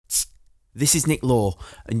This is Nick Law,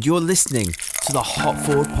 and you're listening to the Hop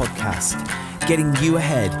Forward podcast, getting you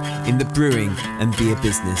ahead in the brewing and beer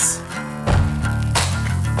business.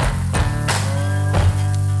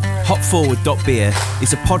 Hopforward.beer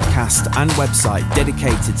is a podcast and website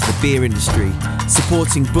dedicated to the beer industry,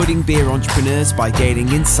 supporting budding beer entrepreneurs by gaining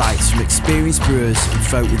insights from experienced brewers and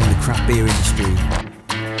folk within the craft beer industry.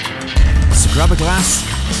 So grab a glass,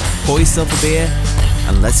 pour yourself a beer,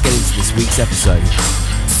 and let's get into this week's episode.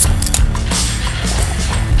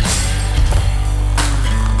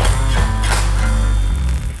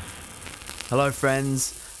 Hello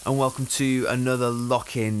friends, and welcome to another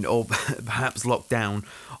lock-in or perhaps lockdown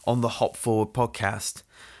on the Hop Forward podcast.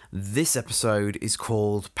 This episode is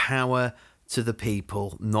called Power to the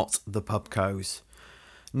People, Not the Pubcos.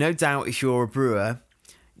 No doubt if you're a brewer,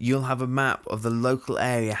 you'll have a map of the local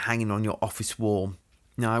area hanging on your office wall.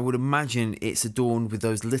 Now I would imagine it's adorned with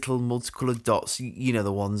those little multicoloured dots, you know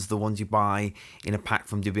the ones you buy in a pack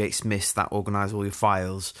from WH Smith's that organise all your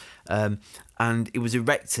files. And it was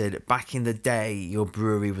erected back in the day your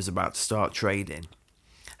brewery was about to start trading.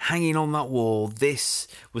 Hanging on that wall, this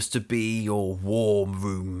was to be your war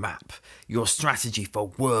room map, your strategy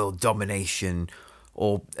for world domination,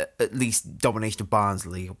 or at least domination of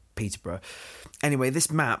Barnsley or Peterborough. Anyway,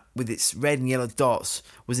 this map with its red and yellow dots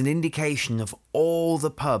was an indication of all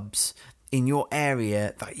the pubs in your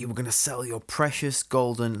area that you were going to sell your precious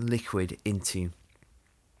golden liquid into.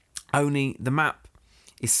 Only the map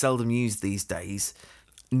is seldom used these days,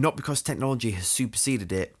 not because technology has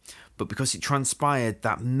superseded it, but because it transpired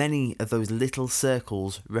that many of those little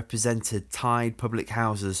circles represented tied public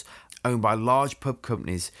houses owned by large pub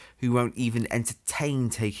companies who won't even entertain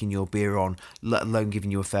taking your beer on, let alone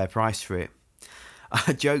giving you a fair price for it.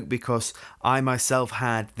 I joke because I myself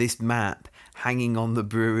had this map hanging on the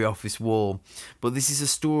brewery office wall, but this is a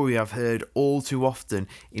story I've heard all too often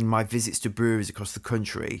in my visits to breweries across the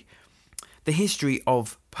country. The history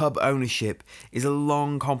of pub ownership is a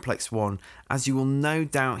long, complex one, as you will no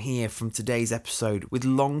doubt hear from today's episode with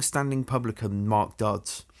long-standing publican Mark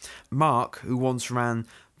Dodds. Mark, who once ran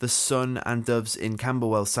The Sun and Doves in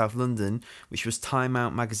Camberwell, South London, which was Time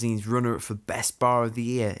Out magazine's runner-up for Best Bar of the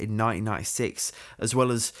Year in 1996, as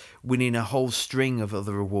well as winning a whole string of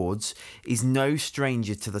other awards, is no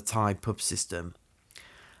stranger to the Thai pub system.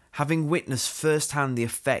 Having witnessed firsthand the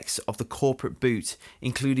effects of the corporate boot,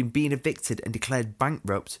 including being evicted and declared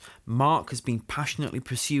bankrupt, Mark has been passionately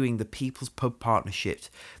pursuing the People's Pub Partnership,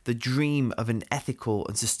 the dream of an ethical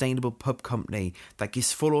and sustainable pub company that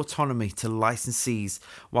gives full autonomy to licensees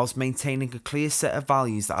whilst maintaining a clear set of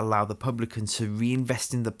values that allow the publican to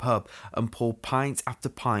reinvest in the pub and pour pint after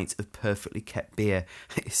pint of perfectly kept beer.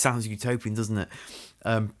 It sounds utopian, doesn't it?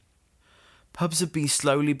 Pubs have been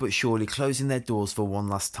slowly but surely closing their doors for one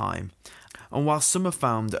last time. And while some have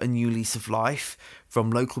found a new lease of life, from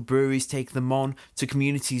local breweries taking them on to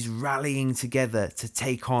communities rallying together to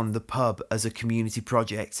take on the pub as a community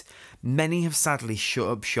project, many have sadly shut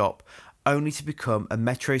up shop only to become a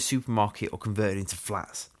Metro supermarket or converted into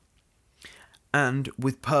flats. And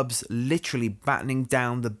with pubs literally battening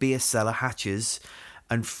down the beer cellar hatches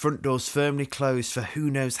and front doors firmly closed for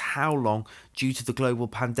who knows how long due to the global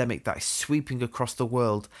pandemic that is sweeping across the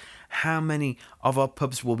world, how many of our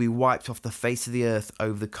pubs will be wiped off the face of the earth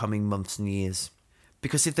over the coming months and years?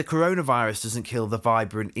 Because if the coronavirus doesn't kill the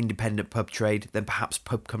vibrant independent pub trade, then perhaps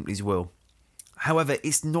pub companies will. However,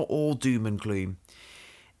 it's not all doom and gloom.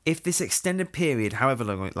 If this extended period, however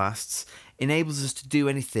long it lasts, enables us to do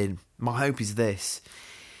anything, my hope is this: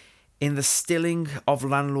 in the stilling of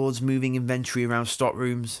landlords moving inventory around stock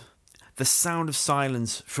rooms, the sound of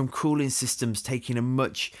silence from cooling systems taking a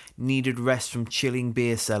much needed rest from chilling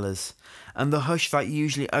beer cellars, and the hush that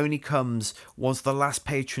usually only comes once the last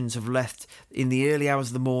patrons have left in the early hours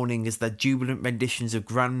of the morning as their jubilant renditions of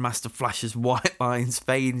Grandmaster Flash's White Lines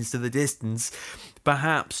fade into the distance,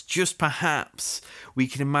 perhaps, just perhaps, we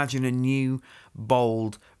can imagine a new,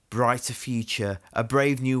 bold, brighter future, a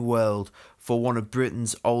brave new world for one of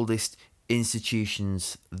Britain's oldest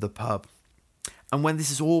institutions, the pub. And when this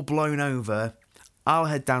is all blown over, I'll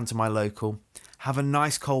head down to my local, have a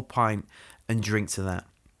nice cold pint and drink to that.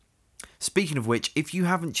 Speaking of which, if you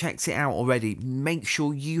haven't checked it out already, make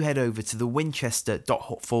sure you head over to the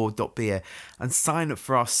winchester.hopforward.beer and sign up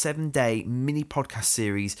for our 7-day mini podcast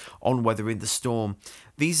series on Weathering the Storm.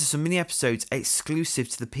 These are some mini episodes exclusive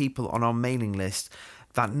to the people on our mailing list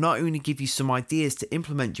that not only give you some ideas to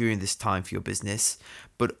implement during this time for your business,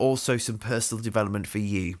 but also some personal development for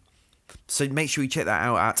you. So make sure you check that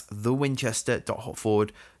out at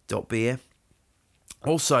thewinchester.hopforward.beer.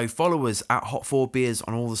 Also, follow us at Hop Forward Beers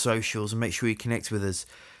on all the socials and make sure you connect with us.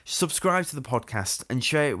 Subscribe to the podcast and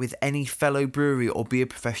share it with any fellow brewery or beer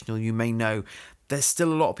professional you may know. There's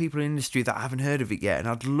still a lot of people in the industry that haven't heard of it yet, and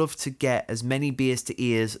I'd love to get as many beers to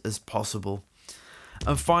ears as possible.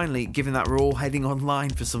 And finally, given that we're all heading online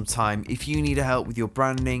for some time, if you need help with your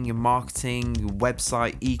branding, your marketing, your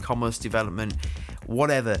website, e-commerce development,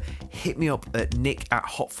 whatever, hit me up at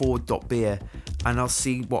nick@hopforward.beer and I'll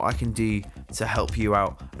see what I can do to help you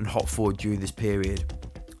out and hop forward during this period.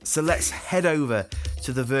 So let's head over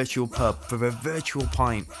to the virtual pub for a virtual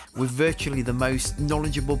pint with virtually the most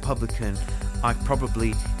knowledgeable publican I've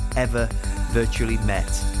probably ever virtually met,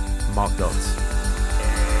 Mark Dodds.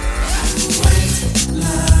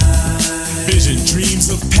 Vision, dreams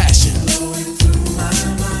of passion,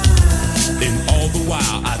 and all the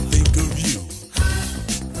while I think of you.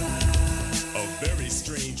 A very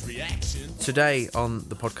strange reaction. Today on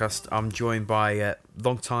the podcast, I'm joined by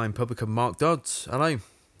long-time publican Mark Dodds. Hello.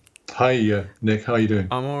 Hi, Nick. How are you doing?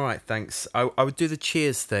 I'm all right, thanks. I would do the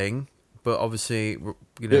cheers thing, but obviously,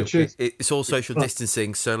 you know, it's all social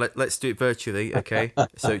distancing, so let's do it virtually, okay?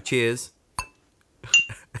 So, cheers.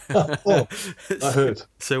 Oh, I heard.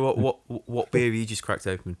 So, what beer have you just cracked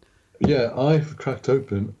open? Yeah, I've cracked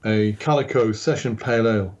open a Calico Session Pale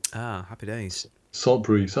Ale. Ah, happy days.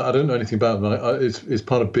 Saltbury. So I don't know anything about them. It's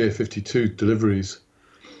part of Beer 52 deliveries.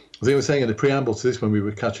 I think I was saying in the preamble to this when we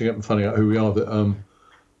were catching up and finding out who we are that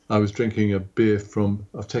I was drinking a beer from,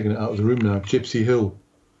 I've taken it out of the room now, Gypsy Hill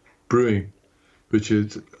Brewing, which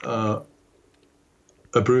is a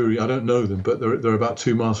brewery. I don't know them, but they're about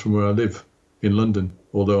 2 miles from where I live in London,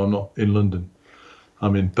 although I'm not in London.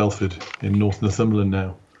 I'm in Belford in North Northumberland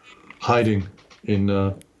now, hiding in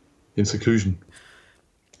seclusion.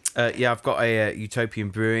 Yeah, I've got a Utopian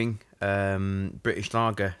Brewing British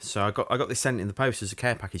lager. So I got this sent in the post as a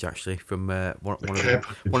care package actually from one of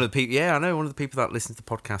the people. Yeah, I know one of the people that listens to the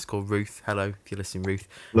podcast called Ruth. Hello, if you're listening, Ruth.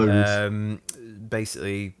 Hello, Ruth.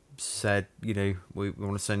 Basically said, you know, we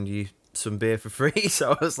want to send you some beer for free.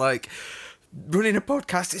 So I was like, running a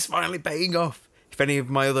podcast is finally paying off. If any of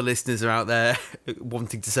my other listeners are out there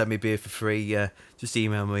wanting to send me beer for free, just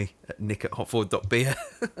email me at nick@hopforward.beer.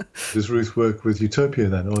 Does Ruth work with Utopia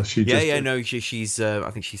then, or is she? She's.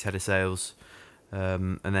 I think she's head of sales.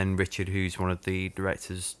 And then Richard, who's one of the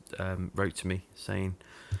directors, wrote to me saying,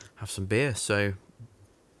 "Have some beer." So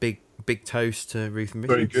big toast to Ruth and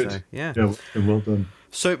Richard. Very good. So, yeah, and well done.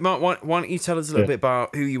 So Mark, why don't you tell us a little bit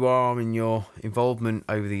about who you are and your involvement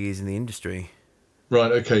over the years in the industry?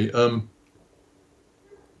 Right. Okay.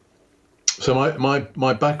 So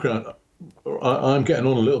my background, I'm getting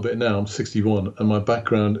on a little bit now. I'm 61, and my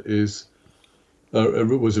background was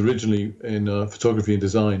originally in photography and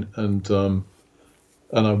design, and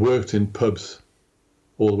I worked in pubs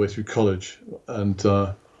all the way through college, and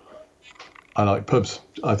I like pubs.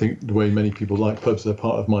 I think the way many people like pubs, they're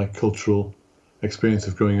part of my cultural experience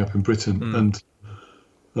of growing up in Britain, and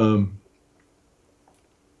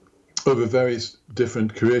over various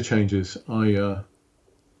different career changes,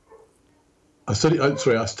 I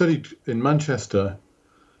studied in Manchester.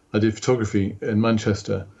 I did photography in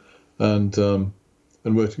Manchester, and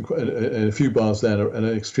worked in a few bars there, and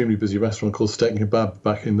an extremely busy restaurant called Steak and Kebab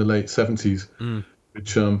back in the late 70s,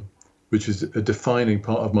 which is a defining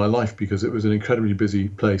part of my life because it was an incredibly busy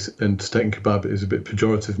place. And Steak and Kebab is a bit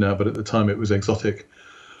pejorative now, but at the time it was exotic.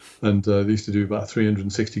 And they used to do about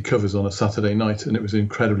 360 covers on a Saturday night, and it was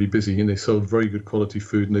incredibly busy. And they sold very good quality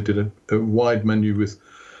food, and they did a wide menu with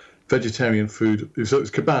vegetarian food. So it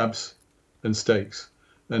was kebabs and steaks,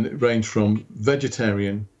 and it ranged from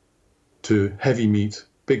vegetarian to heavy meat,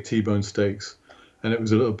 big T-bone steaks, and it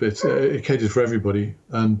was a little bit, it catered for everybody.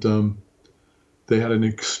 And they had an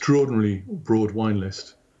extraordinarily broad wine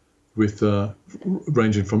list with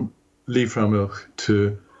ranging from Liefraumilch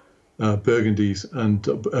to Burgundies and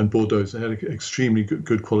Bordeaux. They had extremely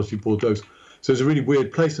good quality Bordeaux. So it was a really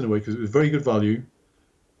weird place in a way because it was very good value,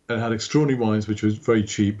 and it had extraordinary wines, which was very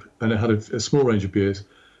cheap, and it had a small range of beers,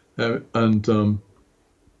 and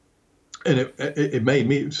it made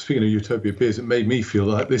me, speaking of Utopia beers, it made me feel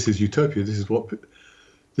like this is Utopia.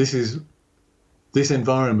 This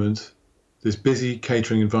environment, this busy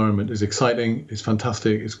catering environment is exciting. It's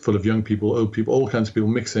fantastic. It's full of young people, old people, all kinds of people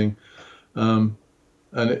mixing, and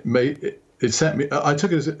it set me. I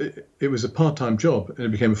took it as it was a part-time job, and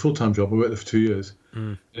it became a full-time job. I worked there for 2 years.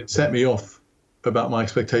 It set me off about my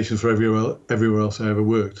expectations for everywhere else I ever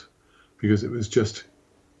worked, because it was just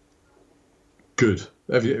good.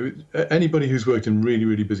 Anybody who's worked in really,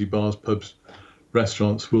 really busy bars, pubs,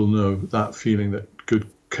 restaurants will know that feeling that good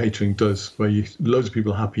catering does, where loads of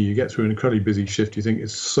people are happy, you get through an incredibly busy shift, you think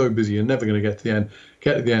it's so busy, you're never going to get to the end.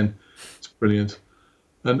 Get to the end, it's brilliant.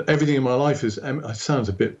 And everything in my life it sounds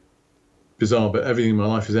a bit bizarre, but everything in my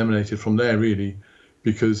life has emanated from there, really,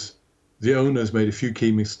 because the owners made a few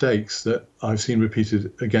key mistakes that I've seen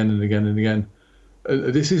repeated again and again and again.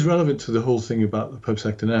 This is relevant to the whole thing about the pub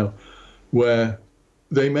sector now, where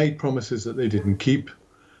they made promises that they didn't keep.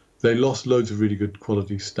 They lost loads of really good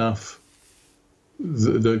quality staff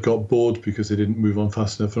that got bored because they didn't move on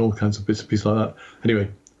fast enough and all kinds of bits and pieces like that. Anyway,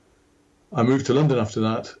 I moved to London after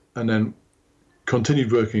that and then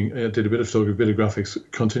continued working. I did a bit of photography, a bit of graphics,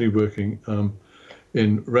 continued working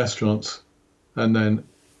in restaurants, and then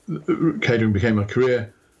catering became my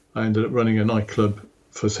career. I ended up running a nightclub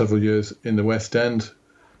for several years in the West End,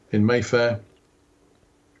 in Mayfair,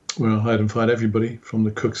 where I hired and fired everybody from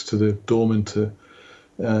the cooks to the doorman to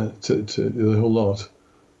the whole lot.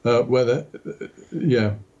 Where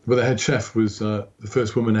the head chef was the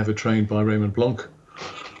first woman ever trained by Raymond Blanc,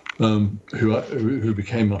 who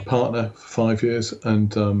became my partner for 5 years,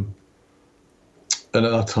 and at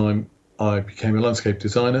that time I became a landscape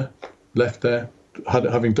designer. Left there,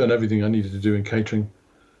 having done everything I needed to do in catering.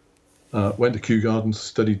 Went to Kew Gardens,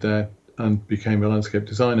 studied there, and became a landscape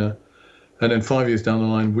designer. And then 5 years down the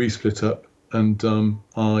line, we split up, and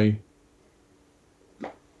I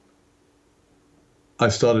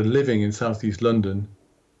started living in southeast London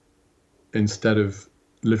instead of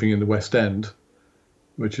living in the West End,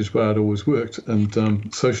 which is where I'd always worked and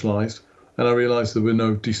socialised. And I realised there were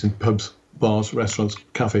no decent pubs, bars, restaurants,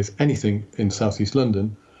 cafes, anything in southeast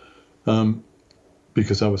London,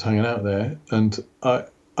 because I was hanging out there. And I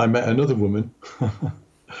met another woman.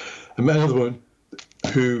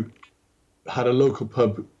 Who had a local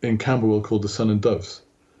pub in Camberwell called the Sun and Doves,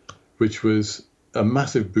 which was a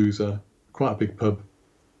massive boozer, quite a big pub,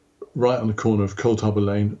 right on the corner of Cold Harbour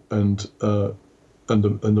Lane and the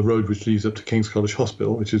road which leads up to King's College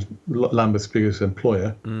Hospital, which is Lambeth's biggest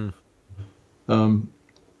employer. And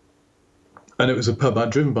it was a pub I'd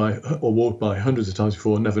driven by or walked by hundreds of times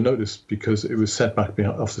before and never noticed because it was set back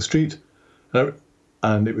off the street,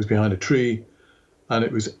 and it was behind a tree, and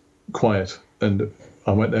it was quiet. And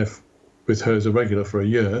I went there with her as a regular for a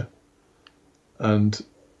year, and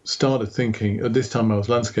started thinking. At this time, I was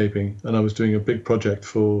landscaping, and I was doing a big project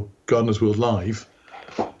for Gardeners World Live.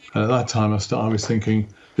 And at that time, I was thinking,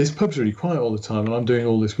 this pub's really quiet all the time, and I'm doing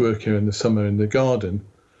all this work here in the summer in the garden,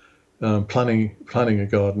 planning a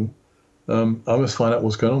garden. I must find out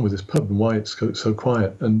what's going on with this pub and why it's so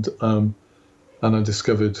quiet. And I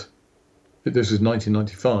discovered this was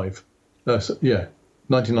 1995.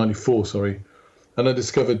 1994. Sorry. And I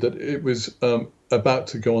discovered that it was about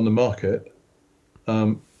to go on the market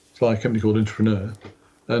by a company called Entrepreneur,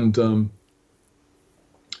 and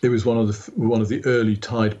it was one of the early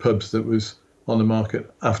Tide pubs that was on the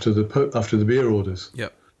market after the beer orders.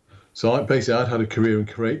 Yep. So I'd had a career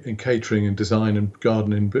in catering and design and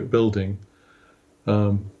gardening, building,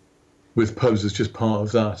 with pubs as just part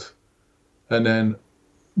of that, and then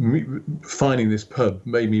finding this pub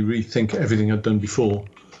made me rethink everything I'd done before,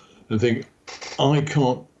 and think, I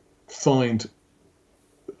can't find.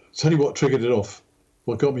 Tell you what triggered it off.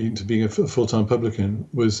 What got me into being a full-time publican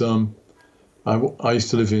was I used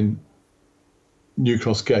to live in New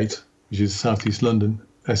Cross Gate, which is southeast London,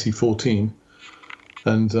 SE14,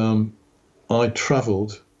 and I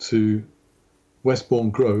travelled to Westbourne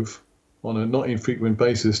Grove on a not infrequent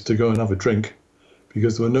basis to go and have a drink,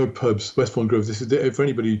 because there were no pubs. Westbourne Grove. This is, if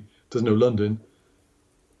anybody doesn't know London,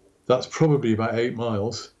 that's probably about 8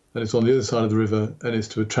 miles. And it's on the other side of the river, and it's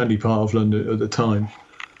to a trendy part of London at the time,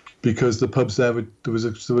 because the pubs there there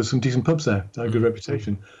was some decent pubs there, that had a good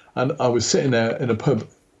reputation. And I was sitting there in a pub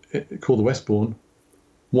called the Westbourne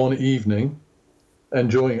one evening,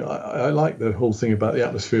 enjoying. I like the whole thing about the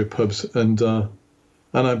atmosphere of pubs, and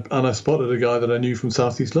I spotted a guy that I knew from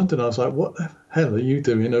southeast London. I was like, "What the hell are you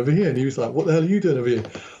doing over here?" And he was like, "What the hell are you doing over here?"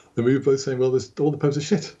 And we were both saying, "Well, all the pubs are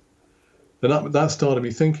shit." And that started me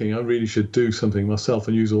thinking I really should do something myself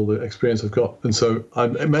and use all the experience I've got. And so I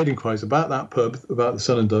made inquiries about that pub, about the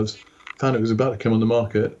Sun and Doves, found it was about to come on the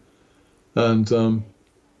market, and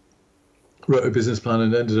wrote a business plan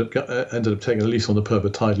and ended up taking a lease on the pub, a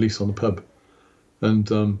Tide lease on the pub, and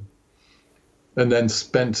then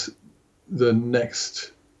spent the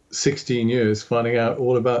next 16 years finding out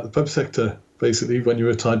all about the pub sector, basically, when you're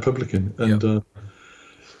a Tide publican. And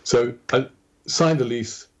so I signed the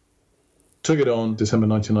lease, took it on December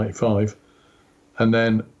 1995, and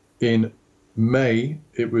then in May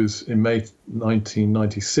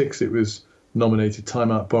 1996, it was nominated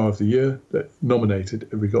Time Out Bar of the Year.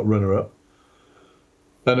 We got runner-up.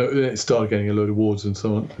 And it started getting a load of awards and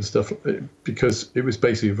so on and stuff, because it was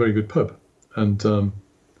basically a very good pub. And don't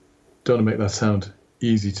want to make that sound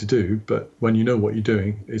easy to do, but when you know what you're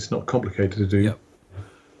doing, it's not complicated to do. Yep.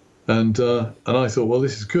 And I thought, well,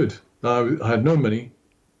 this is good. I had no money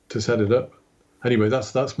to set it up. Anyway,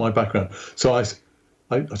 that's my background. So I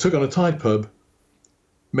took on a Tide pub,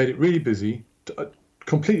 made it really busy,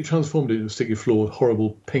 completely transformed it into a sticky floored,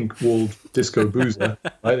 horrible pink-walled disco boozer.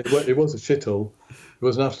 It was a shithole. It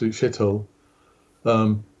was an absolute shithole.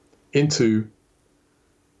 Into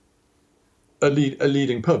a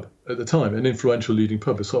leading pub at the time, an influential leading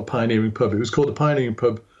pub, a sort of pioneering pub. It was called the Pioneering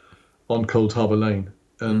Pub on Cold Harbour Lane,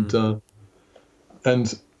 and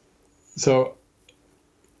so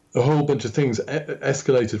a whole bunch of things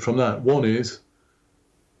escalated from that. One is,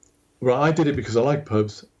 well, I did it because I like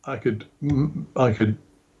pubs. I could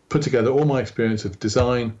put together all my experience of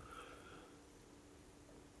design,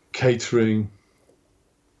 catering,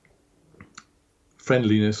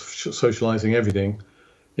 friendliness, socializing, everything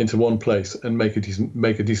into one place and make a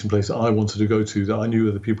decent place that I wanted to go to, that I knew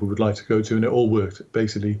other people would like to go to, and it all worked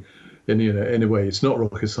basically. In a way, it's not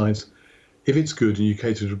rocket science. If it's good and you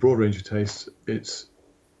cater to a broad range of tastes, it's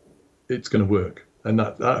going to work, and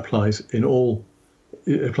that applies in all.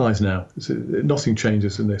 It applies now. Nothing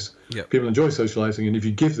changes in this. Yep. People enjoy socializing, and if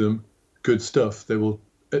you give them good stuff, they will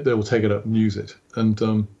take it up and use it.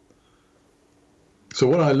 And so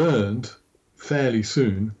what I learned fairly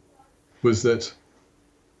soon was that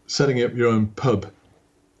setting up your own pub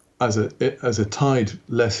as a Tide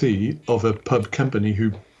lessee of a pub company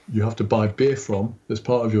who you have to buy beer from as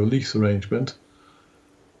part of your lease arrangement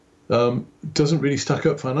doesn't really stack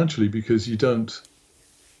up financially, because you don't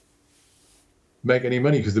make any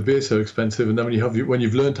money because the beer's so expensive. And then when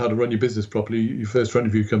you've learned how to run your business properly, your first rent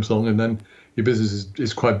review comes along, and then your business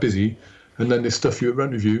is quite busy, and then they stuff you at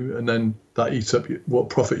rent review, and then that eats up what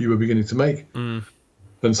profit you were beginning to make, and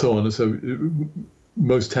so on. And so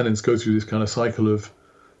most tenants go through this kind of cycle of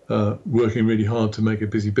working really hard to make a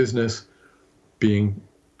busy business, being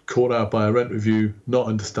caught out by a rent review, not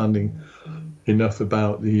understanding enough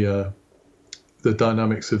about the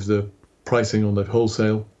dynamics of the pricing on the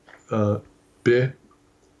wholesale beer.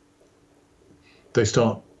 They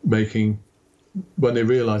start making, when they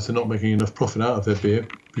realise they're not making enough profit out of their beer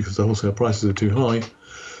because the wholesale prices are too high,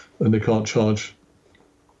 and they can't charge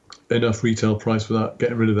enough retail price without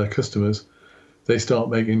getting rid of their customers, they start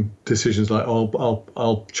making decisions like, oh,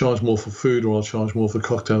 I'll charge more for food, or I'll charge more for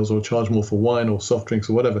cocktails, or charge more for wine or soft drinks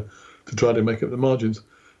or whatever, to try to make up the margins.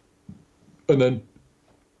 And then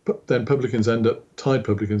publicans Tide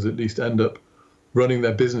publicans at least end up running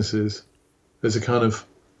their businesses as a kind of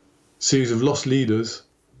series of lost leaders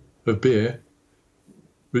of beer,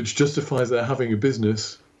 which justifies their having a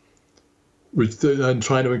business, and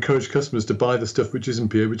trying to encourage customers to buy the stuff which isn't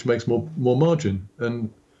beer, which makes more margin.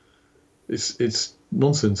 And it's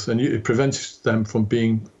nonsense, and it prevents them from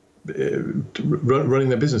being running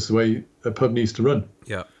their business the way a pub needs to run.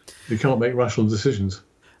 Yeah, you can't make rational decisions.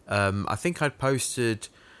 I think I'd posted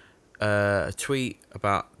a tweet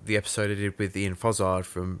about the episode I did with Ian Fozzard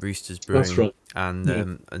from Roosters Brewing. That's right.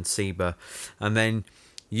 and Seba, and then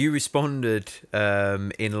you responded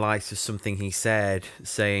in light of something he said,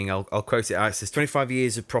 saying, I'll quote it out, it says, 25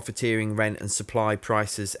 years of profiteering, rent and supply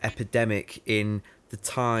prices epidemic in the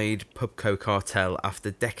Tide Pubco cartel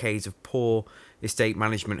after decades of poor estate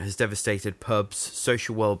management has devastated pubs,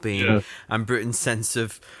 social well-being, and Britain's sense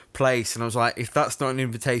of place. And I was like, if that's not an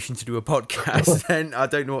invitation to do a podcast, then I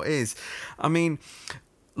don't know what is. I mean,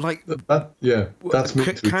 like, that's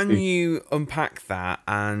can you unpack that,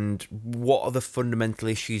 and what are the fundamental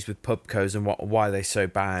issues with pubcos, and why are they so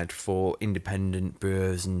bad for independent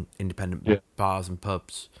brewers and independent bars and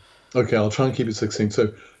pubs? Okay, I'll try and keep it succinct.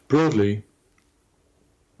 So broadly,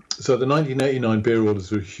 so the 1989 beer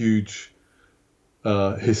orders were a huge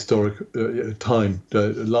historic time, a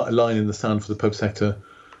line in the sand for the pub sector,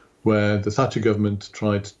 where the Thatcher government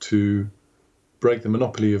tried to break the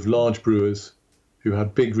monopoly of large brewers who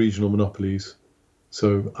had big regional monopolies.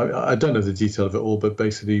 So I don't know the detail of it all, but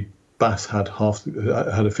basically Bass had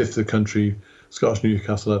a fifth of the country, Scottish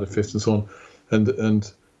Newcastle had a fifth, and so on.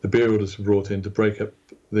 And the beer orders were brought in to break up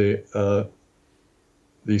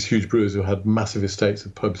these huge brewers who had massive estates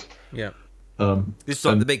of pubs. Yeah. This was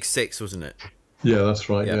like the Big Six, wasn't it? Yeah, that's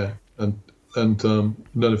right. Yeah, and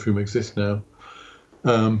none of whom exist now.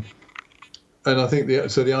 And I think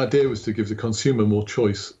the idea was to give the consumer more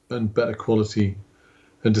choice and better quality,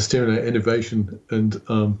 and to stimulate innovation. And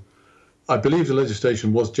I believe the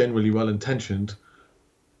legislation was generally well intentioned.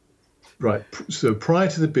 Right. So prior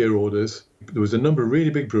to the beer orders, there was a number of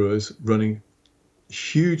really big brewers running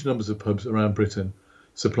huge numbers of pubs around Britain,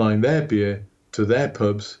 supplying their beer to their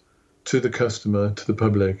pubs, to the customer, to the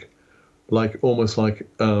public, almost like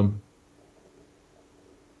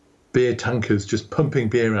beer tankers just pumping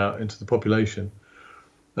beer out into the population.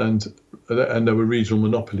 and there were regional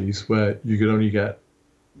monopolies where you could only get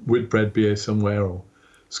Whitbread beer somewhere, or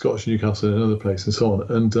Scottish Newcastle in another place, and so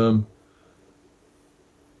on.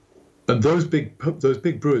 And those big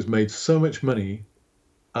brewers made so much money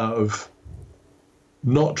out of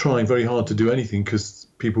not trying very hard to do anything, because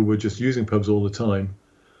people were just using pubs all the time,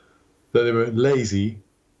 that they were lazy.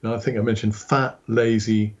 And I think I mentioned fat,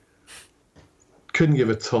 lazy, couldn't give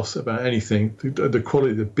a toss about anything. The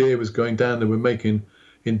quality of the beer was going down. They were making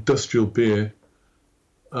industrial beer.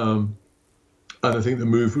 And I think the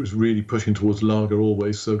move was really pushing towards lager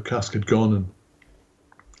always. So cask had gone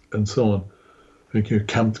and so on. I think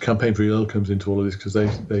Campaign for Ale comes into all of this, because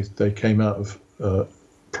they came out of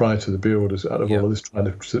prior to the beer orders, out of all of this, trying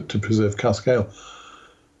to preserve cask ale.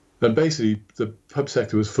 And basically, the pub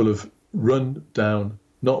sector was full of run down,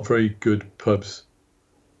 not very good pubs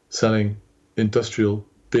selling industrial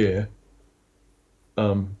beer,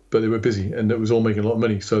 but they were busy, and it was all making a lot of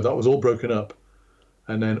money. So that was all broken up,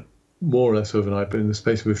 and then more or less overnight, but in the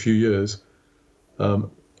space of a few years,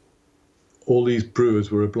 all these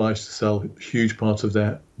brewers were obliged to sell huge parts of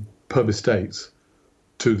their pub estates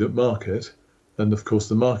to the market. And of course,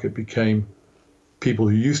 the market became people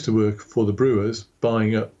who used to work for the brewers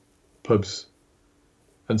buying up pubs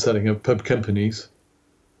and setting up pub companies,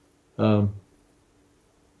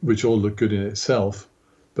 which all looked good in itself.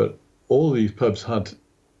 But all these pubs had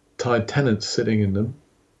tied tenants sitting in them.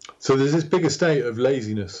 So there's this big estate of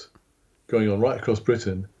laziness going on right across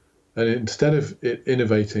Britain. And instead of it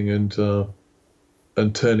innovating and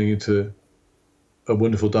turning into a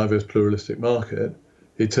wonderful, diverse, pluralistic market,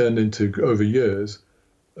 it turned into, over years,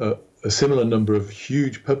 a similar number of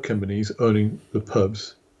huge pub companies owning the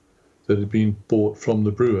pubs that had been bought from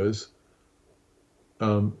the brewers,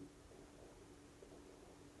 who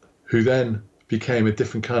then became a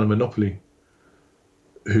different kind of monopoly,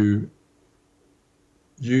 who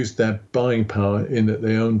used their buying power in that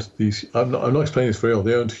they owned these. I'm not explaining this very well.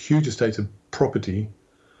 They owned huge estates of property,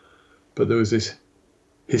 but there was this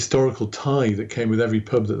historical tie that came with every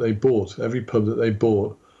pub that they bought. Every pub that they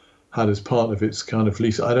bought had as part of its kind of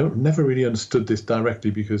lease. Never really understood this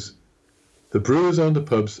directly, because the brewers owned the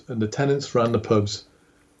pubs and the tenants ran the pubs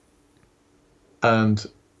and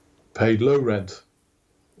paid low rent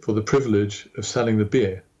for the privilege of selling the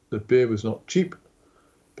beer. The beer was not cheap,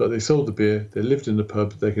 but they sold the beer. They lived in the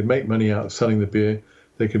pub. They could make money out of selling the beer.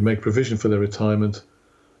 They could make provision for their retirement,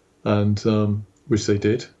 and which they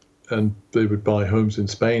did. And they would buy homes in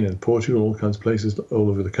Spain and Portugal, all kinds of places all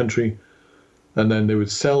over the country, and then they would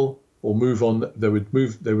sell or move on. They would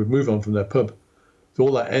move on from their pub. So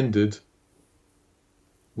all that ended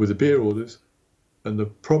with the beer orders, and the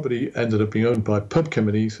property ended up being owned by pub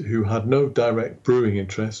companies who had no direct brewing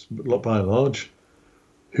interest, by and large,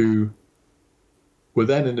 who were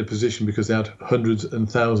then in a position, because they had hundreds and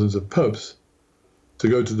thousands of pubs, to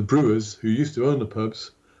go to the brewers who used to own the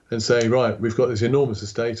pubs and say, right, we've got this enormous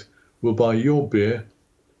estate. We'll buy your beer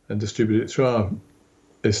and distribute it through our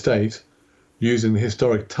estate using the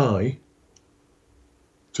historic tie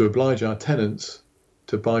to oblige our tenants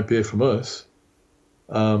to buy beer from us,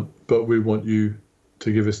 but we want you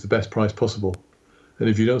to give us the best price possible. And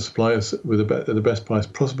if you don't supply us with the best price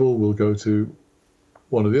possible, we'll go to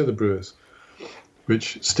one of the other brewers,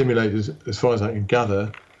 which stimulated, as far as I can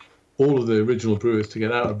gather, all of the original brewers to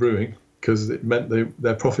get out of brewing, because it meant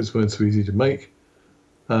their profits weren't so easy to make.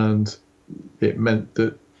 And it meant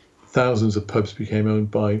that thousands of pubs became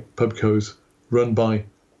owned by pubcos, run by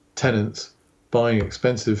tenants, buying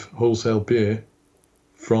expensive wholesale beer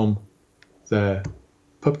from their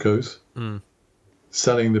pubcos,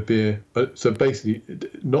 selling the beer. So basically,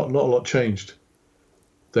 not a lot changed.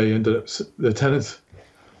 The tenants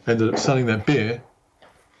ended up selling their beer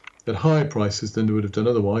at higher prices than they would have done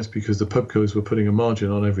otherwise, because the pubcos were putting a margin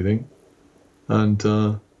on everything, and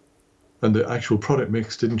the actual product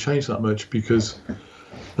mix didn't change that much, because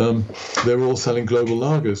they were all selling global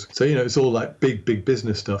lagers. So, it's all like big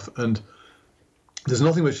business stuff, and there's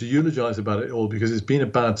nothing much to eulogize about it all, because it's been a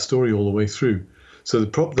bad story all the way through. So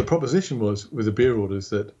the proposition was, with the beer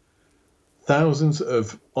orders, that thousands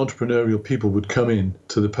of entrepreneurial people would come in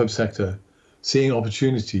to the pub sector, seeing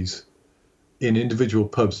opportunities in individual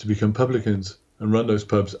pubs to become publicans and run those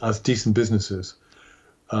pubs as decent businesses.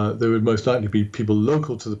 There would most likely be people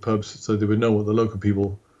local to the pubs, so they would know what the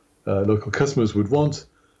local customers would want.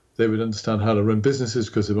 They would understand how to run businesses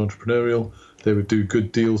because they're entrepreneurial. They would do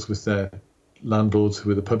good deals with their landlords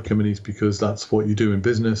who are the pub companies, because that's what you do in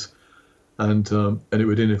business. And it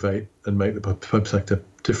would innovate and make the pub sector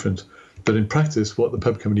different. But in practice, what the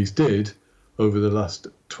pub companies did over the last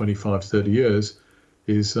 25, 30 years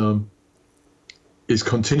is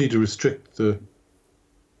continue to restrict the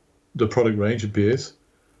the product range of beers.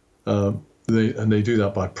 They do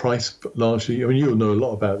that by price largely. I mean, you'll know a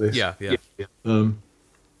lot about this. Yeah.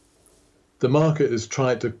 The market has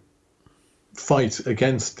tried to fight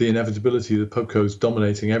against the inevitability that pubco's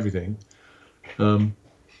dominating everything. But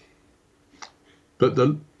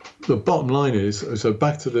the bottom line is, so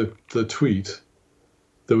back to the tweet,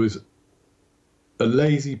 there was a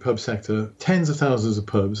lazy pub sector, tens of thousands of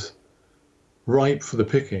pubs, ripe for the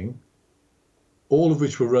picking, all of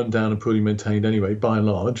which were run down and poorly maintained anyway, by and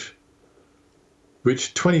large,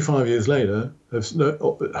 which 25 years later,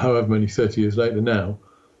 however many 30 years later now,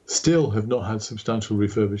 still have not had substantial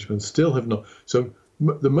refurbishment, still have not. So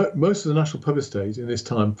most of the national pub estate in this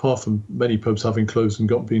time, apart from many pubs having closed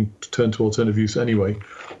and been turned to alternative use anyway,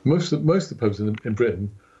 most of the pubs in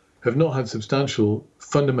Britain have not had substantial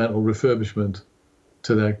fundamental refurbishment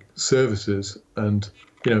to their services and,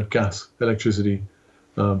 gas, electricity,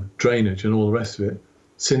 drainage and all the rest of it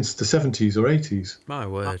since the 70s or 80s. My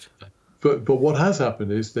word. But what has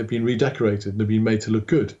happened is they've been redecorated and they've been made to look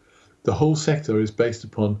good. The whole sector is based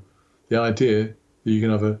upon the idea that you can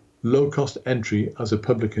have a low-cost entry as a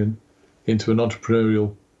publican into an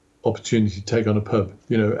entrepreneurial opportunity to take on a pub.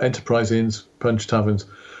 Enterprise Inns, Punch Taverns,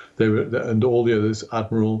 and all the others,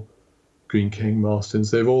 Admiral, Green King,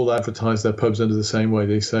 Marston's, they've all advertised their pubs under the same way.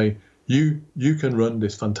 They say, you can run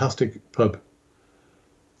this fantastic pub.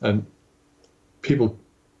 And people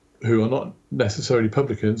who are not necessarily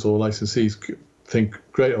publicans or licensees think,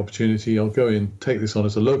 great opportunity, I'll go in, take this on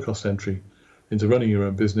as a low-cost entry into running your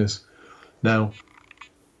own business. Now,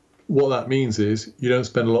 what that means is you don't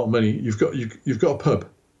spend a lot of money. You've got a pub.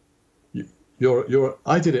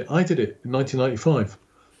 I did it in 1995.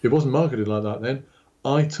 It wasn't marketed like that then.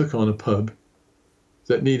 I took on a pub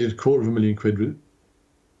that needed £250,000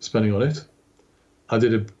 spending on it. I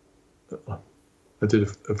did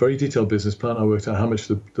a very detailed business plan. I worked out how much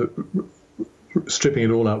the stripping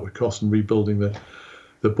it all out would cost and rebuilding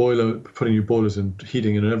the boiler, putting new boilers and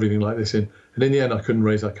heating and everything like this in. And in the end, I couldn't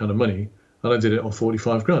raise that kind of money, and I did it on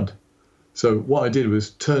 45 grand. So what I did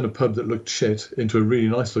was turn a pub that looked shit into a really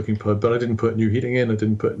nice looking pub, but I didn't put new heating in, I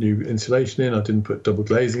didn't put new insulation in, I didn't put double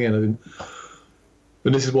glazing in, And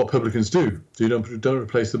this is what publicans do. So you don't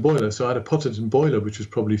replace the boiler. So I had a Potterton boiler, which was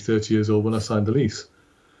probably 30 years old when I signed the lease.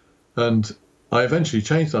 And I eventually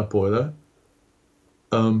changed that boiler.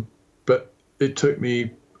 But it took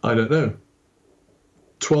me, 12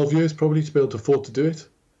 years probably to be able to afford to do it.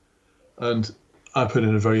 And I put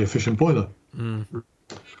in a very efficient boiler.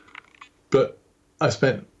 But I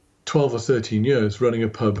spent 12 or 13 years running a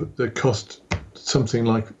pub that cost something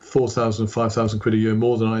like 4,000, 5,000 quid a year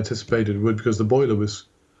more than I anticipated it would, because the boiler was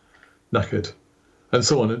knackered and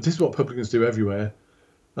so on. And this is what publicans do everywhere.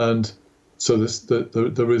 And so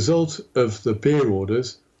the result of the beer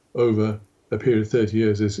orders over a period of 30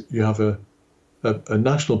 years is you have a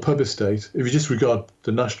national pub estate. If you just regard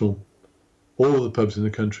all of the pubs in the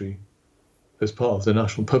country as part of the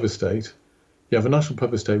national pub estate, you have a national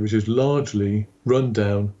pub estate which is largely run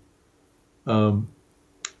down,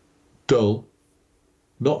 dull,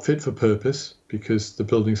 not fit for purpose because the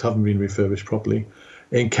buildings haven't been refurbished properly,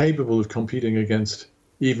 incapable of competing against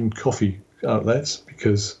even coffee outlets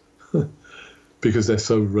because they're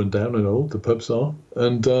so run down and old, the pubs are,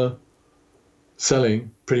 and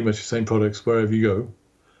selling pretty much the same products wherever you go,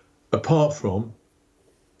 apart from,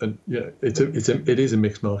 and it is a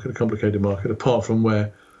mixed market, a complicated market, apart from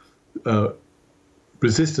where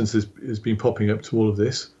resistance has been popping up to all of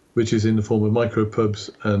this, which is in the form of micro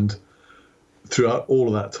pubs. And throughout all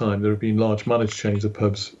of that time, there have been large managed chains of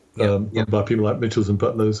pubs by people like Mitchells and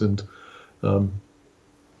Butlers and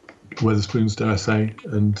Wetherspoons, dare I say.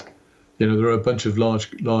 And there are a bunch of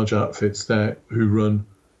large outfits there who run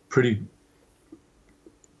pretty,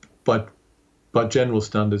 by general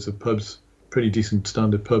standards of pubs, pretty decent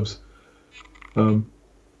standard pubs. But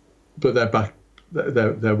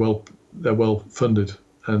they're well funded,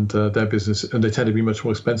 and their business, and they tend to be much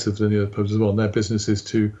more expensive than the other pubs as well. And their business is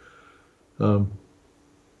to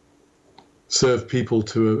serve people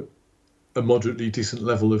to a moderately decent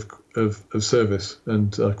level of service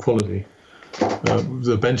and quality.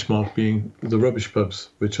 The benchmark being the rubbish pubs,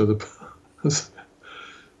 which are the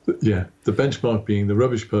benchmark being the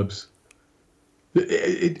rubbish pubs.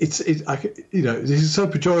 This is so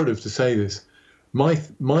pejorative to say this. My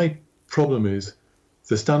problem is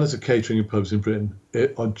the standards of catering in pubs in Britain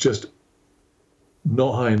are just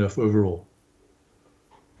not high enough overall.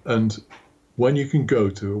 And when you can go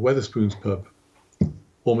to a Wetherspoons pub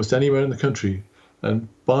almost anywhere in the country and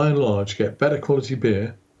by and large get better quality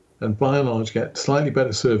beer and by and large get slightly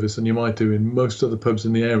better service than you might do in most other pubs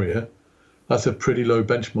in the area, that's a pretty low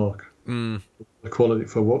benchmark. quality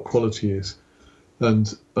for what quality is. And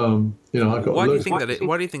I've got. Why do you think that?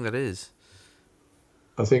 Why do you think that is?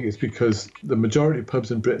 I think it's because the majority of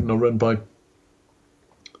pubs in Britain are run by.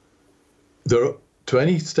 To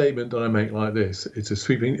any statement that I make like this, it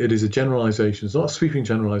is a generalisation. It's not a sweeping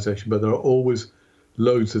generalisation, but there are always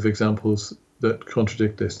loads of examples that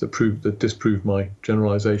contradict this, that disprove my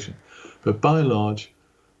generalisation. But by and large,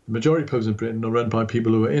 the majority of pubs in Britain are run by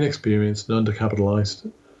people who are inexperienced and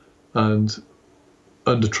undercapitalised and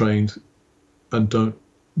undertrained and don't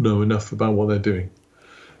know enough about what they're doing.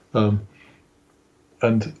 And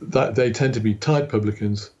that they tend to be tied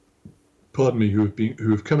publicans, who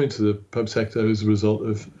have come into the pub sector as a result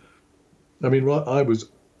of. I mean, I was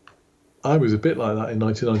a bit like that in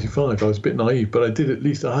 1995. I was a bit naive, but I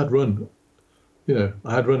had run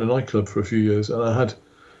a nightclub for a few years, and I had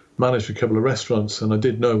managed a couple of restaurants, and I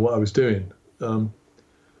did know what I was doing. I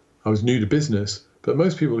was new to business, but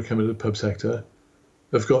most people who come into the pub sector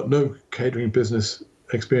have got no catering business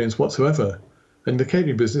experience whatsoever. And the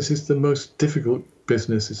catering business is the most difficult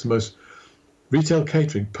business. It's the most retail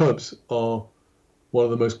catering. Pubs are one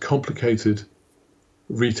of the most complicated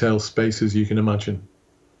retail spaces you can imagine,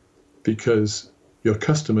 because your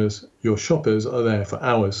customers, your shoppers are there for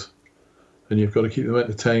hours, and you've got to keep them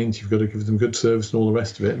entertained. You've got to give them good service and all the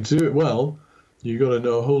rest of it. And to do it well, you've got to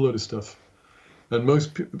know a whole load of stuff. And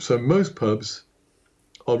most pubs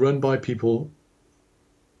are run by people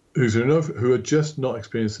who are just not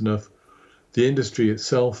experienced enough. The industry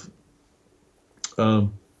itself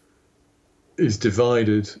is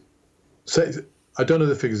divided. Say, I don't know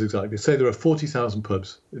the figures exactly. Say there are 40,000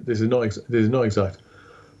 pubs. This is not exact.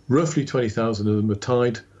 Roughly 20,000 of them are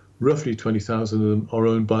tied. Roughly 20,000 of them are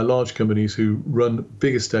owned by large companies who run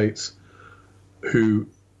big estates, who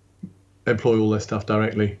employ all their staff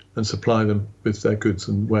directly and supply them with their goods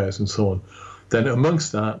and wares and so on. Then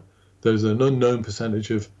amongst that, there's an unknown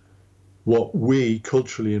percentage of what we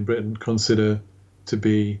culturally in Britain consider to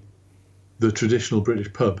be the traditional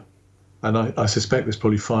British pub. And I suspect there's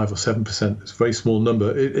probably 5 or 7%. It's a very small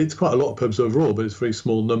number. It's quite a lot of pubs overall, but it's a very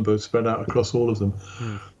small number spread out across all of them,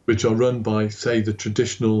 which are run by, say, the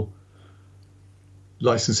traditional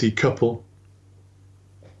licensee couple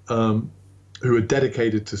who are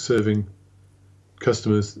dedicated to serving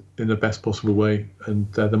customers in the best possible way,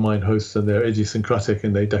 and they're the main hosts, and they're idiosyncratic,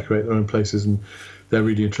 and they decorate their own places, and they're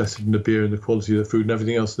really interested in the beer and the quality of the food and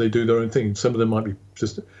everything else. They do their own thing. Some of them might be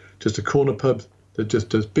just a corner pub that just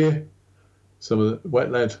does beer, some of the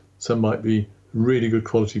wet lead, some might be really good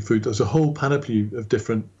quality food. There's a whole panoply of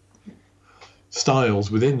different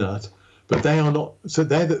styles within that, but they are not. So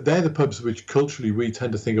they're the pubs which culturally we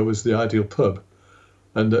tend to think of as the ideal pub,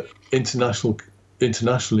 and that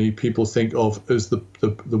internationally people think of as the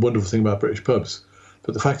wonderful thing about British pubs.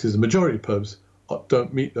 But the fact is, the majority of pubs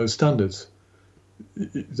don't meet those standards.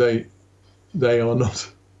 They are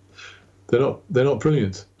not. They're not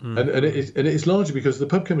brilliant, and it's largely because of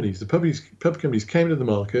the pub companies. The pub companies came into the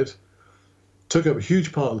market, took up a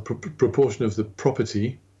huge part of the proportion of the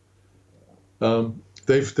property.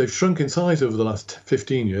 They've shrunk in size over the last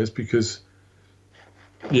 15 years because,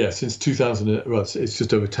 since 2000, well, it's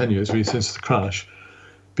just over 10 years really since the crash,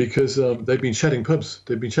 because they've been shedding pubs.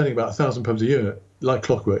 They've been shedding about 1,000 pubs a year, like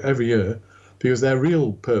clockwork, every year, because their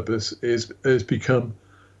real purpose has become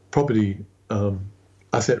property.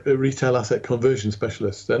 Retail asset conversion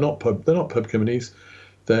specialists. They're not pub companies.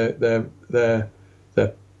 They're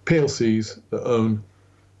PLCs that own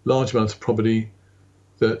large amounts of property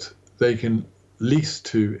that they can lease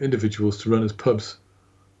to individuals to run as pubs,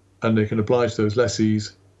 and they can oblige those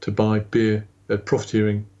lessees to buy beer at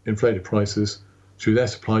profiteering, inflated prices through their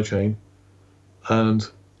supply chain,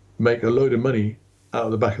 and make a load of money out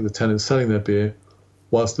of the back of the tenants selling their beer,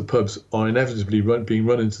 whilst the pubs are inevitably being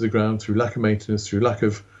run into the ground through lack of maintenance, through lack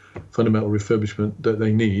of fundamental refurbishment that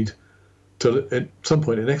they need. Till at some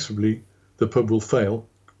point, inexorably, the pub will fail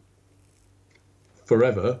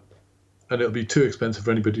forever, and it'll be too expensive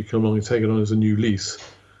for anybody to come along and take it on as a new lease,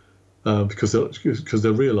 because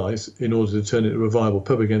they'll realise in order to turn it into a viable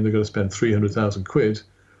pub again, they're going to spend 300,000 quid,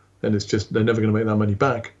 and they're never going to make that money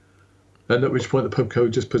back. And at which point the pub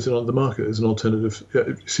code just puts it on the market as an alternative,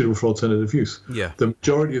 suitable for alternative use. Yeah. The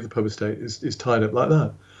majority of the pub estate is tied up like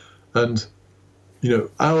that. And,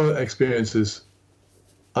 our experiences,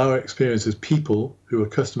 people who are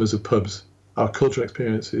customers of pubs, our cultural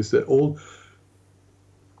experience is that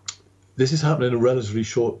this has happened in a relatively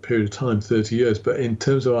short period of time, 30 years, but in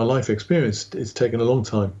terms of our life experience, it's taken a long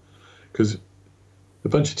time. Because a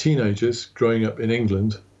bunch of teenagers growing up in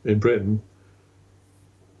England, in Britain,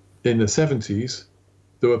 in the 70s,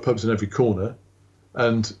 there were pubs in every corner,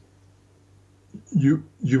 and you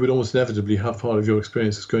would almost inevitably have part of your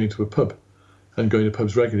experience as going to a pub and going to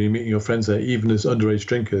pubs regularly, meeting your friends there, even as underage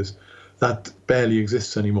drinkers. That barely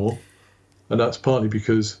exists anymore, and that's partly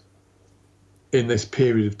because in this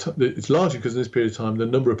period of time, it's largely because in this period of time, the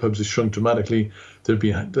number of pubs has shrunk dramatically.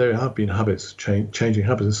 There have been habits changing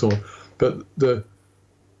habits and so on, but the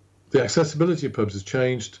accessibility of pubs has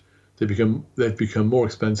changed. They've become more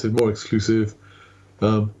expensive, more exclusive,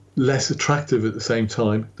 less attractive at the same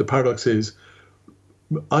time. The paradox is,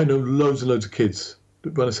 I know loads and loads of kids.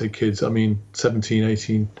 When I say kids, I mean 17,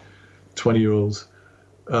 18, 20-year-olds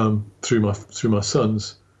through my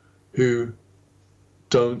sons who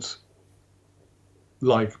don't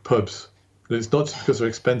like pubs. It's not just because they're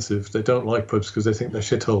expensive. They don't like pubs because they think they're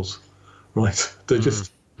shitholes, right? They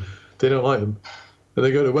don't like them. And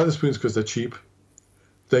they go to Wetherspoons because they're cheap.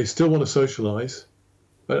 They still want to socialise.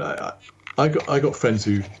 I got friends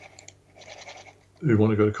who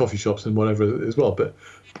want to go to coffee shops and whatever as well, but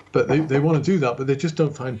they want to do that, but they just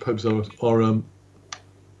don't find pubs are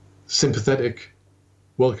sympathetic,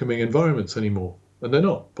 welcoming environments anymore, and they're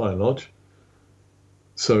not by and large.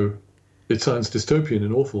 So it sounds dystopian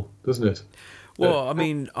and awful, doesn't it? Well, I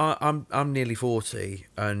mean, I'm nearly 40,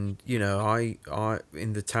 and I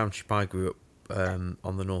in the township I grew up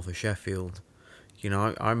on the north of Sheffield.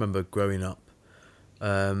 I remember growing up,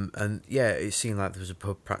 and yeah, it seemed like there was a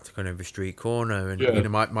pub practically on every street corner. And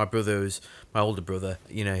my brother was my older brother.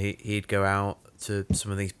 He'd go out to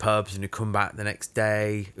some of these pubs and he'd come back the next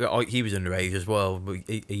day. He was underage as well, but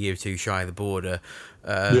a year or two shy of the border.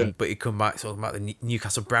 But he'd come back talking about the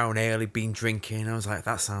Newcastle Brown Ale he'd been drinking. I was like,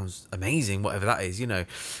 that sounds amazing, whatever that is, And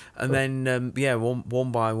then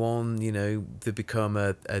one by one, they become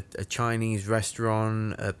a Chinese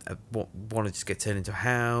restaurant. Wanted to get turned into a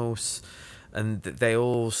house. And they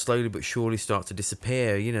all slowly but surely start to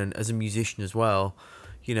disappear, and as a musician as well,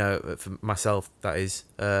 for myself, that is,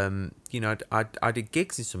 I did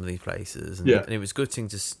gigs in some of these places, and it was gutting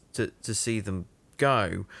to see them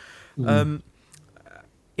go. In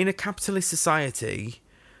a capitalist society,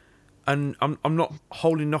 and I'm not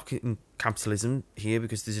wholly knocking capitalism here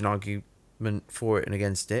because there's an argument for it and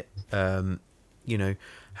against it.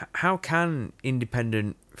 How can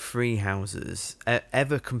independent free houses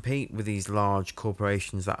ever compete with these large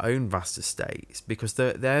corporations that own vast estates? Because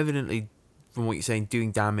they're evidently, from what you're saying,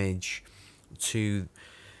 doing damage to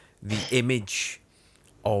the image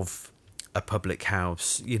of a public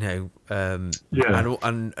house, and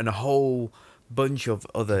a whole bunch of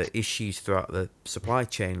other issues throughout the supply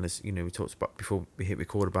chain. As we talked about before we hit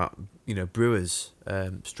record about brewers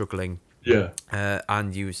struggling.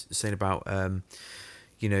 And you were saying about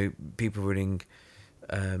people running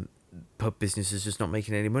pub businesses just not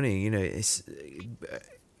making any money. It's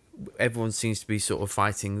everyone seems to be sort of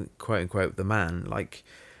fighting, quote unquote, the man. Like,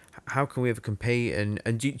 how can we ever compete?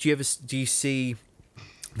 And do you see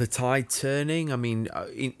the tide turning? I mean,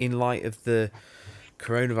 in light of the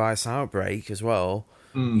coronavirus outbreak as well.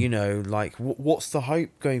 What's the hope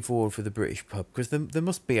going forward for the British pub? Because there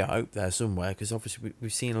must be a hope there somewhere. Because obviously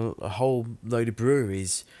we've seen a whole load of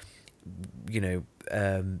breweries,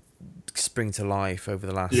 spring to life over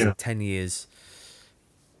the last 10 years.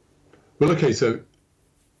 Well, okay, so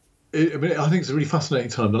I think it's a really fascinating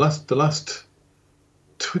time. The last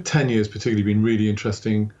 10 years particularly been really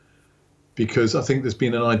interesting because I think there's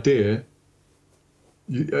been an idea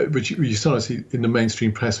which you start to see in the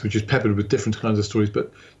mainstream press, which is peppered with different kinds of stories,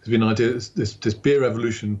 but there's been an idea that this beer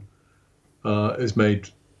revolution is made,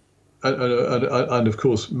 and of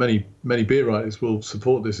course many beer writers will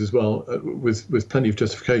support this as well, with plenty of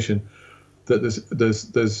justification, that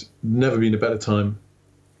there's never been a better time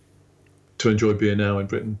to enjoy beer now in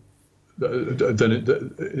Britain than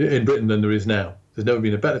there is now. There's never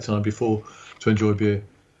been a better time before to enjoy beer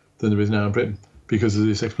than there is now in Britain because of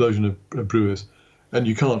this explosion of brewers. And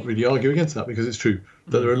you can't really argue against that because it's true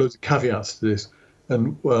that there are loads of caveats to this.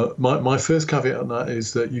 And my first caveat on that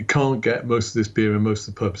is that you can't get most of this beer in most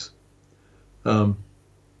of the pubs. A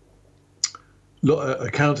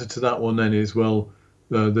counter to that one then is,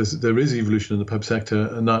 there is evolution in the pub sector,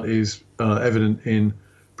 and that is evident in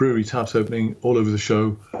brewery taps opening all over the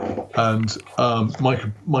show, and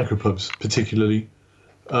micropubs particularly.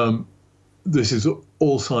 This is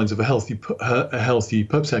all signs of a healthy pub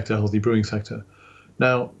sector, a healthy brewing sector.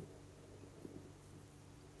 Now,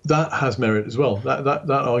 that has merit as well. That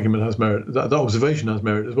argument has merit. That observation has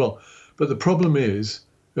merit as well. But the problem is,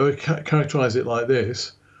 I characterise it like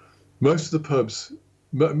this: most of the pubs,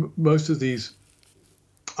 most of these,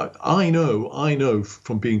 I know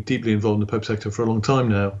from being deeply involved in the pub sector for a long time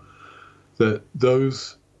now, that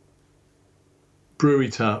those brewery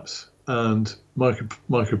taps and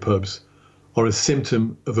micropubs are a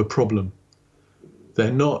symptom of a problem.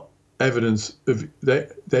 They're not evidence of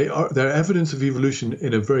they're evidence of evolution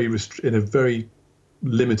in a very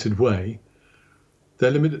limited way.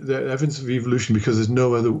 They're evidence of evolution because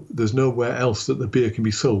there's nowhere else that the beer can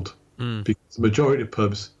be sold. Because the majority of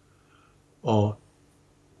pubs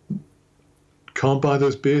can't buy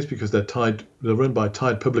those beers because they're run by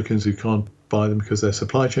tied publicans who can't buy them because their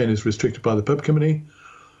supply chain is restricted by the pub company,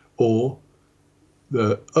 or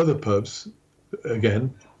the other pubs,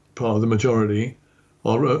 again, part of the majority,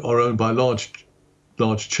 are owned by large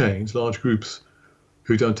chains, large groups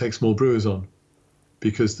who don't take small brewers on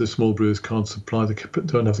because the small brewers don't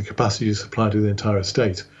have the capacity to supply to the entire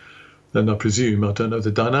estate. And I don't know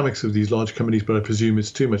the dynamics of these large companies, but I presume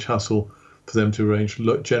it's too much hassle for them to arrange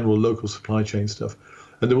general local supply chain stuff.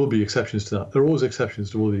 And there will be exceptions to that. There are always exceptions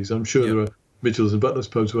to all these. I'm sure there are Mitchells and Butlers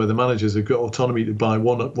pubs where the managers have got autonomy to buy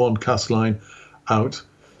one cask line out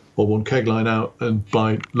or one keg line out and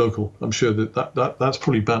buy local. I'm sure that's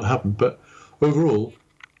probably bound to happen. But overall,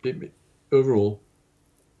 the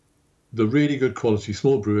really good quality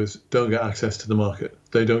small brewers don't get access to the market.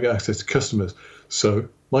 They don't get access to customers. So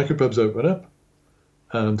micropubs open up,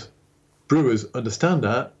 and brewers understand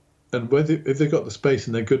that. And if they've got the space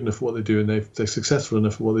and they're good enough for what they do, and they're successful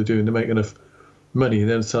enough for what they do, and they make enough money, and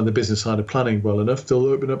they understand the business side of planning well enough, they'll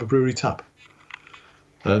open up a brewery tap.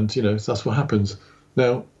 And that's what happens.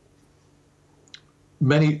 Now,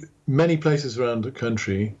 many places around the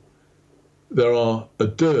country, there are a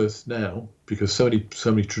dearth now because so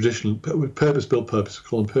many traditional purpose-built pubs,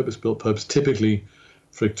 call them purpose-built pubs, typically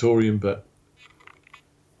Victorian, but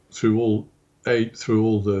through all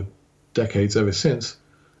the decades ever since,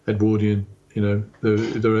 Edwardian, there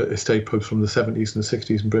are estate pubs from the 70s and the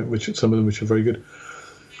 60s in Britain, some of them which are very good.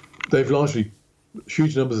 They've largely,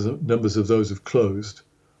 huge numbers of those have closed,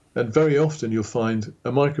 and very often you'll find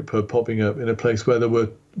a micropub popping up in a place where there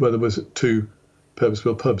was two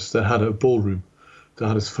purpose-built pubs that had a ballroom, that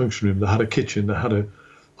had a function room, that had a kitchen, that had a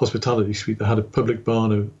hospitality suite, that had a public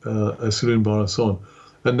bar, and a saloon bar, and so on.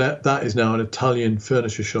 And that is now an Italian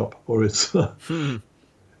furniture shop, or it's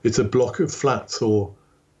it's a block of flats, or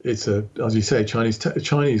it's as you say,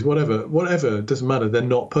 Chinese, whatever. It doesn't matter. They're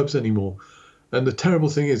not pubs anymore. And the terrible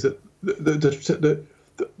thing is that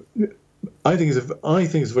I think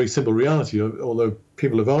it's a very simple reality. Although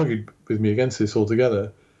people have argued with me against this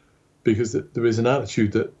altogether, because there is an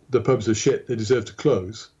attitude that the pubs are shit, they deserve to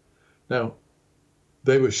close. Now,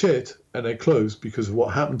 they were shit and they closed because of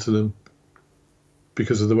what happened to them,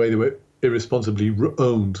 because of the way they were irresponsibly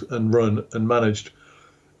owned and run and managed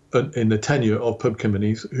in the tenure of pub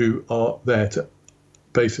companies who are there to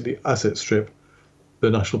basically asset strip the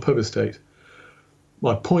national pub estate.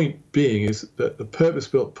 My point being is that the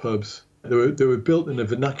purpose-built pubs, they were built in a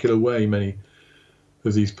vernacular way, many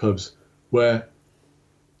of these pubs, where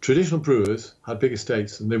traditional brewers had big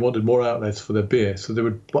estates and they wanted more outlets for their beer, so they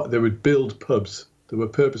would build pubs that were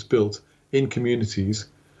purpose-built in communities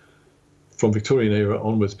from Victorian era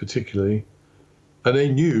onwards particularly, and they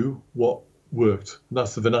knew what worked. And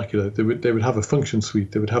that's the vernacular. They would have a function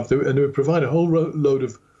suite. They would provide a whole load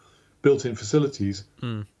of built-in facilities,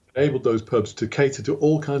 enabled those pubs to cater to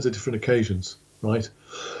all kinds of different occasions, right?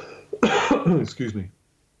 Excuse me.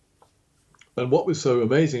 And what was so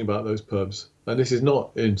amazing about those pubs, and this is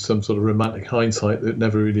not in some sort of romantic hindsight that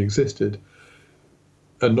never really existed,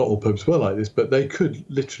 and not all pubs were like this, but they could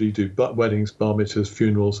literally do weddings, bar mitzvahs,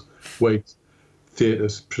 funerals, wakes,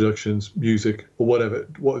 theatres, productions, music, or whatever,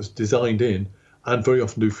 what was designed in, and very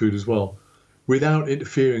often do food as well, without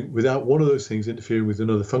one of those things interfering with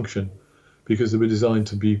another function, because they were designed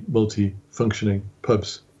to be multi-functioning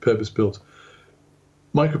pubs, purpose-built.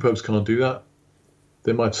 Micropubs can't do that.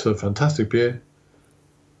 They might serve fantastic beer.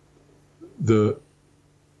 The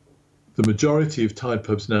majority of tied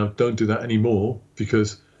pubs now don't do that anymore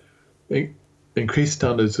because increased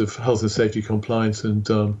standards of health and safety compliance and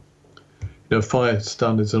fire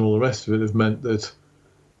standards and all the rest of it have meant that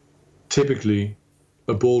typically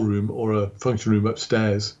a ballroom or a function room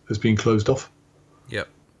upstairs has been closed off. Yep.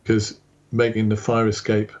 Because making the fire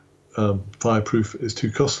escape fireproof is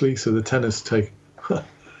too costly, so the tenants take.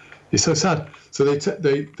 It's so sad. So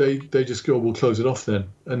they just go, we'll close it off then.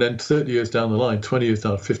 And then 30 years down the line, 20 years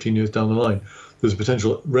down, 15 years down the line, there's a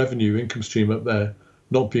potential revenue income stream up there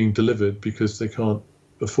not being delivered because they can't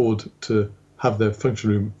afford to have their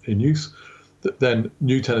function room in use. Then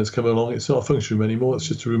new tenants come along, it's not a function room anymore, it's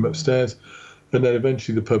just a room upstairs. And then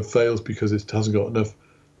eventually the pub fails because it hasn't got enough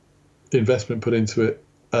investment put into it,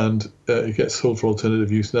 and it gets sold for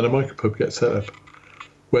alternative use. And then a micropub gets set up.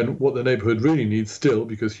 When what the neighbourhood really needs still,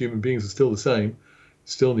 because human beings are still the same,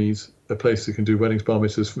 still needs a place that can do weddings, bar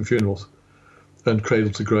mitzvahs and funerals. and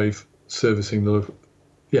cradle to grave, servicing the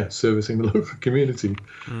local community,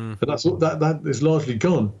 and that is largely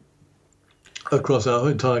gone across our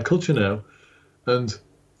entire culture now, and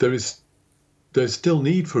there's still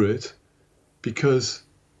need for it, because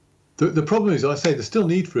the problem is, I say there's still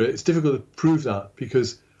need for it. It's difficult to prove that,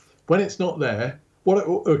 because when it's not there, when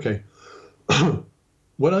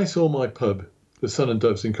I saw my pub, the Sun and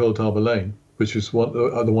Doves in Cold Harbour Lane, which was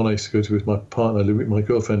the one I used to go to with my partner, my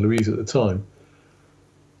girlfriend Louise at the time,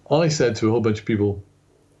 I said to a whole bunch of people,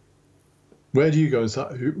 where do you go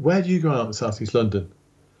out in South East London?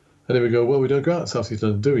 And they would go, well, we don't go out in South East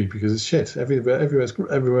London, do we? Because it's shit. Everywhere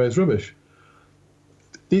is rubbish.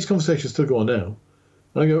 These conversations still go on now.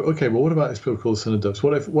 And I go, okay, well, what about this pub called the Sun and Doves?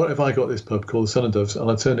 What if I got this pub called the Sun and Doves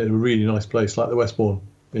and I turned it into a really nice place like the Westbourne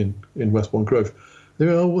in Westbourne Grove? They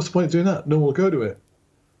go, oh, what's the point of doing that? No one will go to it.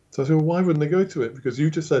 So I said, well, why wouldn't they go to it? Because you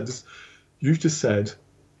just said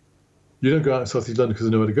you don't go out in South East London because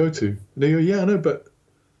there's nowhere to go to. And they go, yeah, I know, but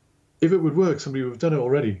if it would work, somebody would have done it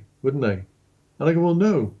already, wouldn't they? And I go, well,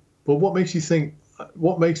 no. But what makes you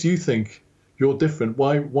think you're different?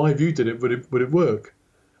 Why if you did it, would it work?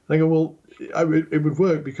 And I go, well, it would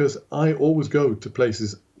work because I always go to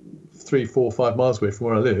places 3, 4, 5 miles away from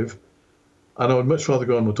where I live, and I would much rather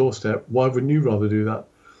go on my doorstep. Why wouldn't you rather do that?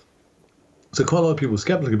 So quite a lot of people were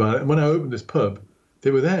sceptical about it, and when I opened this pub,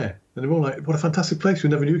 they were there, and they were all like, what a fantastic place, we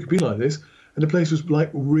never knew it could be like this. And the place was like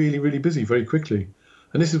really, really busy very quickly.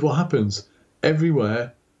 And this is what happens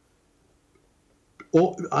everywhere.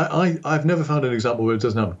 I've never found an example where it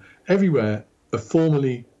doesn't happen. Everywhere, a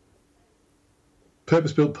formerly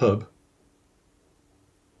purpose-built pub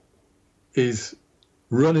is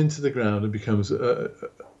run into the ground and becomes a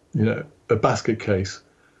basket case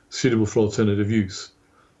suitable for alternative use.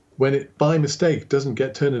 When it, by mistake, doesn't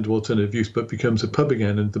get turned into alternative use but becomes a pub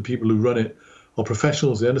again, and the people who run it are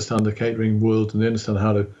professionals, they understand the catering world and they understand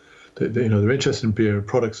how to, they're interested in beer and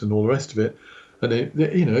products and all the rest of it, and they've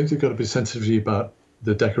got a bit of sensitivity about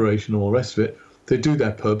the decoration and all the rest of it. They do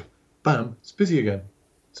their pub, bam, it's busy again.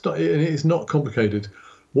 It's not complicated.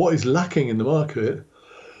 What is lacking in the market,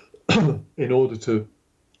 in order to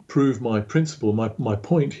prove my principle, my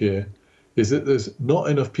point here, is that there's not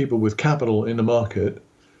enough people with capital in the market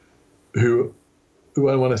who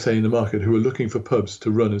I want to say in the market, who are looking for pubs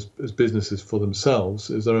to run as businesses for themselves,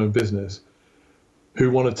 as their own business,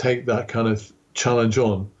 who want to take that kind of challenge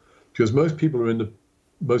on. Because most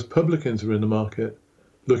publicans are in the market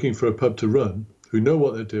looking for a pub to run, who know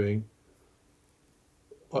what they're doing.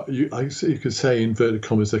 You could say, inverted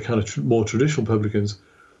commas, they're kind of more traditional publicans,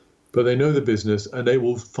 but they know the business, and they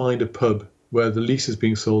will find a pub where the lease is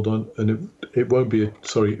being sold on, and it will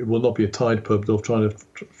not be a tied pub. They'll try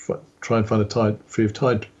and find a free of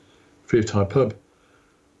tide pub,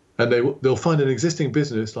 and they'll find an existing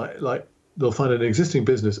business, like they'll find an existing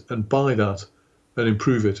business and buy that and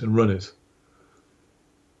improve it and run it.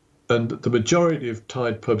 And the majority of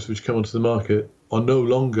tied pubs which come onto the market are no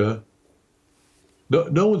longer.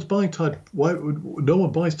 No one's buying tied. No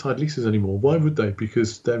one buys tied leases anymore? Why would they?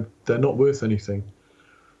 Because they're not worth anything.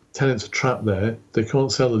 Tenants are trapped there. They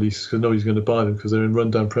can't sell the leases because nobody's going to buy them because they're in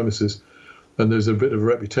rundown premises, and there's a bit of a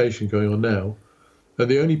reputation going on now. And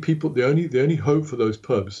the only hope for those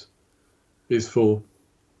pubs is for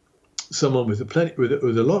someone with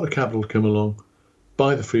a lot of capital to come along,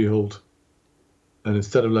 buy the freehold, and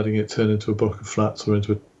instead of letting it turn into a block of flats or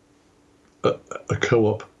into a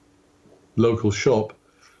co-op local shop,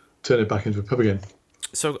 turn it back into a pub again.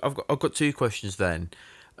 So I've got two questions then.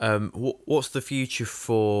 What's the future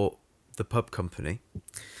for the pub company?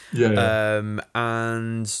 Yeah.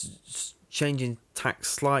 And changing tack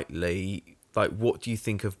slightly, like, what do you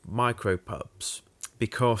think of micro pubs?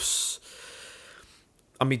 Because,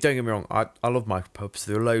 I mean, don't get me wrong, I love micro pubs.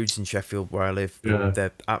 There are loads in Sheffield where I live. Yeah.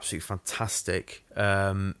 They're absolutely fantastic.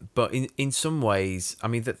 But in some ways, I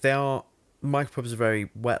mean, that they are. Micropubs are very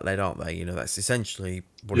wet-led, aren't they? That's essentially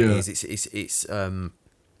what it is. It's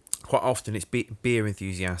quite often it's beer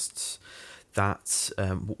enthusiasts that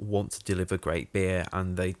want to deliver great beer,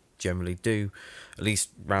 and they generally do, at least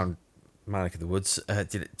round my neck of the woods,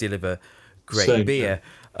 deliver great beer.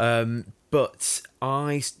 But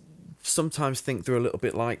I sometimes think they're a little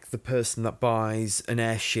bit like the person that buys an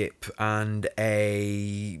airship and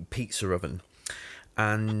a pizza oven.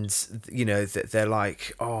 And they're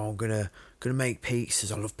like, oh, I'm gonna make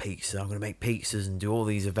pizzas. I love pizza. I'm gonna make pizzas and do all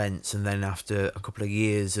these events. And then after a couple of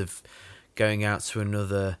years of going out to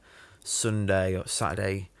another Sunday or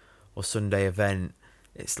Saturday or Sunday event,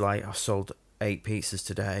 it's like, I sold 8 pizzas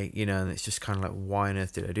today. And it's just kind of like, why on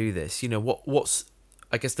earth did I do this? What's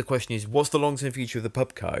I guess the question is, what's the long-term future of the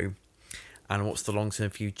pub co? and what's the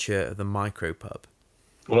long-term future of the micro pub?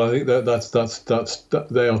 Well, I think that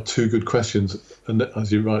they are two good questions, and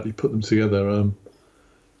as you rightly put them together.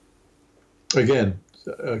 Again,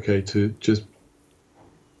 okay, to just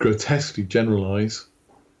grotesquely generalise,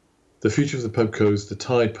 the future of the pubcos, the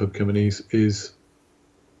Tide pub companies, is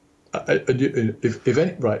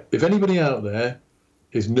if anybody out there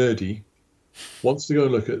is nerdy, wants to go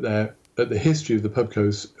and look at the history of the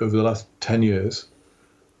pubcos over the last 10 years,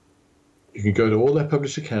 you can go to all their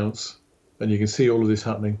published accounts and you can see all of this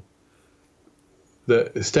happening.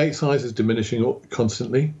 The estate size is diminishing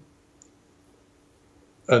constantly,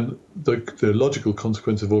 and the logical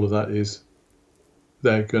consequence of all of that is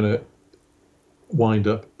they're going to wind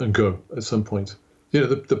up and go at some point.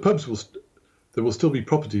 The pubs there will still be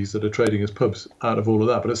properties that are trading as pubs out of all of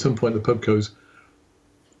that, but at some point the pubcos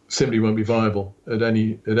simply won't be viable in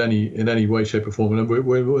any way, shape, or form. And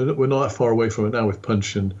we're not that far away from it now with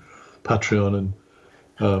Punch and Patreon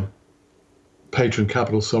and Patron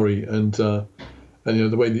Capital, and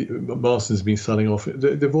the way the Marston's been selling off,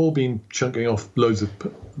 they've all been chunking off loads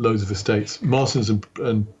of estates. Marston's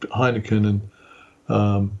and Heineken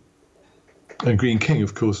and Green King,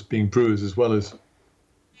 of course, being brewers as well as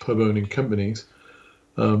pub owning companies.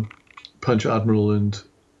 Punch Admiral and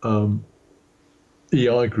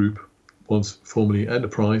EI Group, once formerly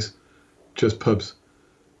Enterprise, just pubs.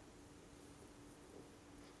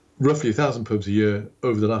 Roughly 1,000 pubs a year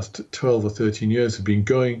over the last 12 or 13 years have been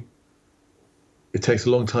going. It takes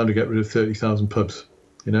a long time to get rid of 30,000 pubs.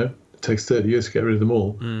 It takes 30 years to get rid of them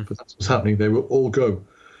all. But that's what's happening. They will all go.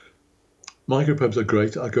 Micropubs are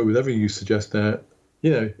great. I go with everything you suggest there.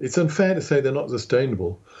 It's unfair to say they're not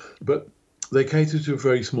sustainable, but they cater to a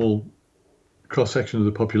very small cross-section of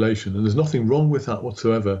the population, and there's nothing wrong with that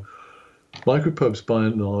whatsoever. Micropubs, by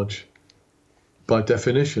and large, by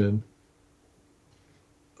definition,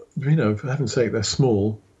 for heaven's sake, they're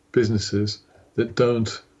small businesses that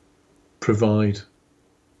don't provide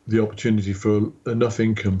the opportunity for enough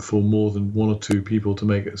income for more than one or two people to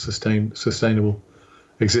make a sustainable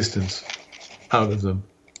existence out of them.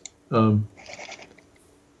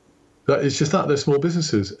 It's just that they're small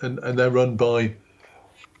businesses, and they're run by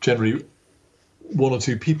generally one or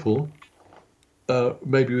two people,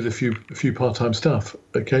 maybe with a few part-time staff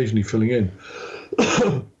occasionally filling in.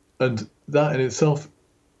 And that in itself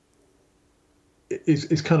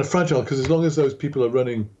is kind of fragile, because as long as those people are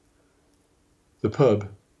running the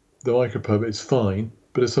micropub, it's fine.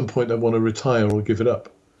 But at some point they want to retire or give it up.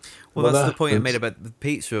 Well, that's the point I made about the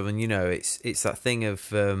pizza oven. It's that thing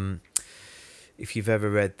of if you've ever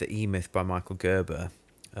read The E-Myth by Michael Gerber.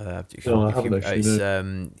 I haven't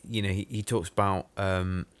actually. He talks about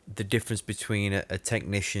the difference between a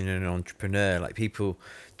technician and an entrepreneur. Like, people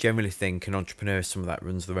generally think an entrepreneur is someone that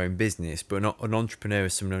runs their own business, but an entrepreneur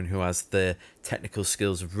is someone who has the technical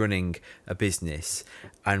skills of running a business.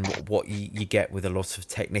 And what you get with a lot of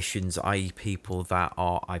technicians, i.e. people that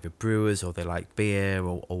are either brewers or they like beer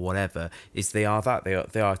or whatever, is they are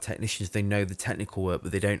technicians. They know the technical work,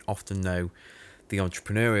 but they don't often know the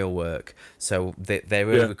entrepreneurial work. So they're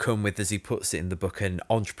overcome with, as he puts it in the book, an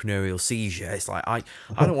entrepreneurial seizure. It's like, I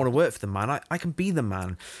don't want to work for the man, I can be the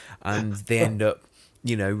man. And they end up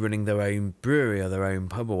running their own brewery or their own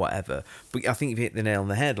pub or whatever. But I think you've hit the nail on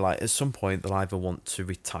the head. Like, at some point they'll either want to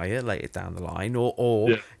retire later down the line,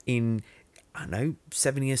 or in, I don't know,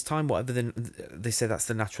 7 years time, whatever. Then they say that's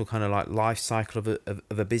the natural kind of like life cycle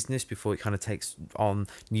of a business before it kind of takes on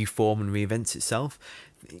new form and reinvents itself.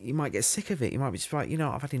 You might get sick of it. You might be just like,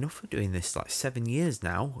 I've had enough of doing this. Like 7 years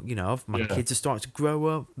now. My kids are starting to grow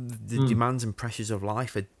up. The demands and pressures of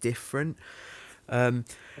life are different.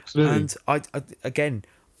 Absolutely. And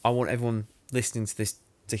I want everyone listening to this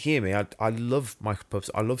to hear me. I love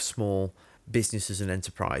micropubs. I love small businesses and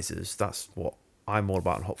enterprises. That's what I'm all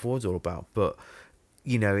about and Hop Forward's all about. But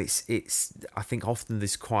it's I think often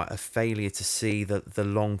there's quite a failure to see the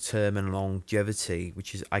long term and longevity,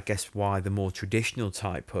 which is, I guess, why the more traditional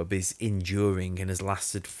type pub is enduring and has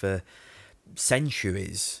lasted for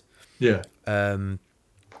centuries. Yeah.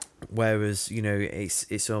 Whereas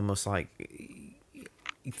it's almost like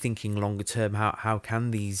thinking longer term. How can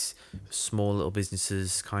these small little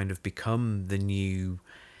businesses kind of become the new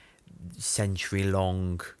century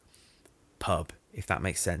long pub, if that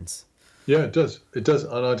makes sense? Yeah, it does,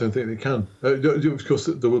 and I don't think they can. Of course,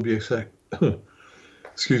 there will be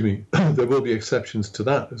excuse me, there will be exceptions to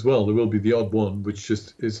that as well. There will be the odd one which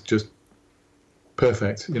is just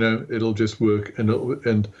perfect. It'll just work,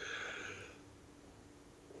 and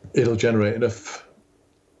it'll generate enough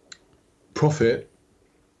profit,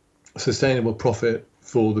 sustainable profit,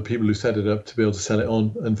 for the people who set it up to be able to sell it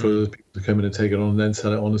on, and for other people to come in and take it on and then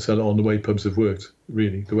sell it on and sell it on the way pubs have worked,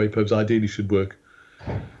 really, the way pubs ideally should work.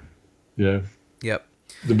 Yeah. Yep.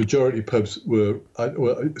 The majority of pubs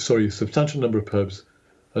a substantial number of pubs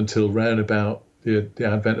until round about the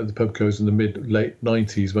advent of the pub codes in the late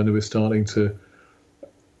 90s, when they were starting to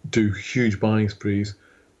do huge buying sprees.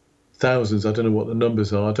 Thousands, I don't know what the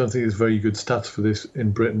numbers are. I don't think there's very good stats for this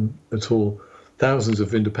in Britain at all. Thousands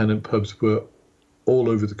of independent pubs were all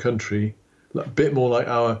over the country, a bit more like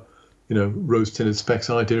our, rose-tinted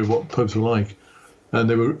specs idea of what pubs were like, and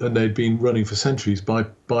they'd been running for centuries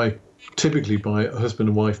typically by a husband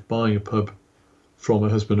and wife buying a pub from a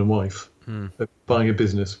husband and wife, buying a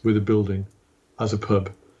business with a building as a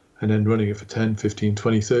pub, and then running it for 10, 15,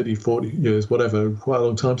 20, 30, 40 years, whatever, quite a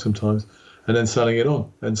long time sometimes, and then selling it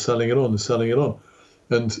on and selling it on and selling it on,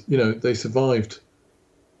 and they survived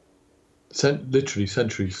literally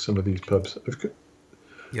centuries. Some of these pubs.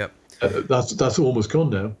 Yep. That's almost gone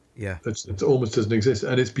now. Yeah. It almost doesn't exist,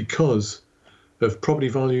 and it's because of property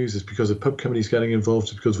values. It's because of pub companies getting involved.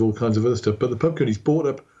 It's because of all kinds of other stuff. But the pub companies bought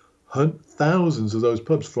up thousands of those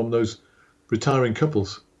pubs from those retiring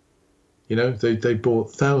couples. They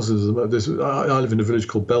bought thousands of them. I live in a village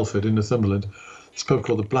called Belford in Northumberland. This pub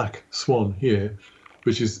called the Black Swan here,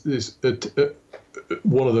 which is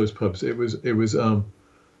one of those pubs. It was.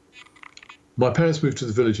 My parents moved to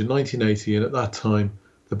the village in 1980, and at that time,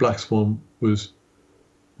 the Black Swan was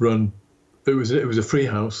run. It was a free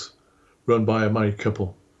house run by a married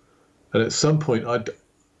couple, and at some point, I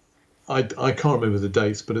can't remember the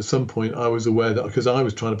dates, but at some point, I was aware that, because I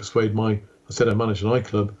was trying to persuade I said I managed a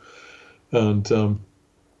nightclub, and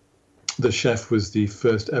the chef was the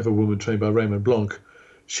first ever woman trained by Raymond Blanc.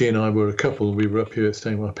 She and I were a couple. We were up here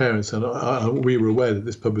staying with my parents, and we were aware that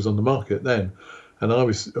this pub was on the market then. And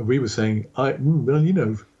we were saying,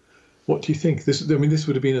 what do you think? This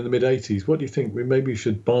would have been in the mid 80s. What do you think? Maybe we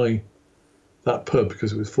should buy that pub,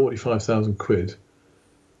 because it was 45,000 quid,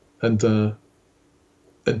 and turn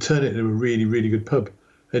it into a really, really good pub.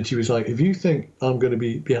 And she was like, if you think I'm going to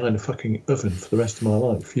be behind a fucking oven for the rest of my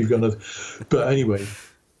life, you've got to. But anyway,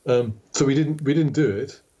 so we didn't do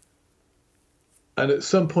it. And at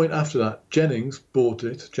some point after that, Jennings bought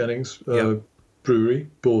it. Jennings Brewery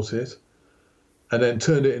bought it, and then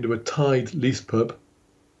turned it into a tied lease pub.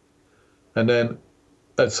 And then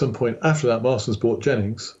at some point after that, Marston's bought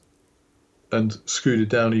Jennings and screwed it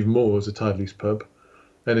down even more as a tied lease pub.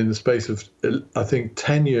 And in the space of, I think,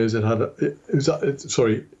 10 years, I think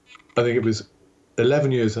it was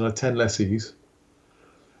 11 years and had 10 lessees.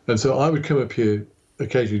 And so I would come up here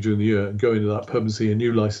occasionally during the year and go into that pub and see a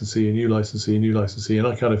new licensee, a new licensee, a new licensee. And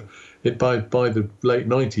I kind of, by the late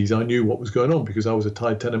 90s, I knew what was going on, because I was a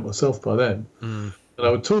tied tenant myself by then. And I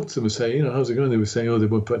would talk to them and say, how's it going? They were saying, they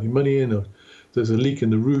won't put any money in, or there's a leak in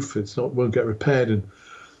the roof, won't get repaired, and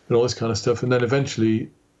all this kind of stuff. And then eventually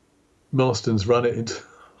Marston's ran it into,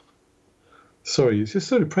 sorry, it's just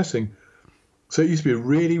so depressing. So it used to be a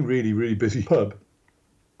really, really, really busy pub,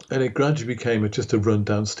 and it gradually became just a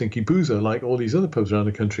run-down stinky boozer like all these other pubs around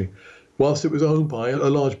the country, whilst it was owned by a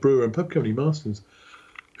large brewer and pub company, Marston's,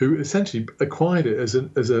 who essentially acquired it as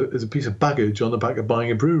a piece of baggage on the back of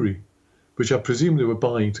buying a brewery, which I presume they were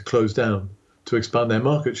buying to close down, to expand their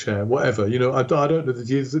market share, whatever. I don't know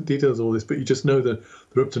the details of all this, but you just know that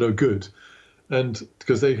they're up to no good. And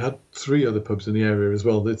because they had 3 other pubs in the area as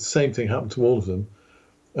well, the same thing happened to all of them.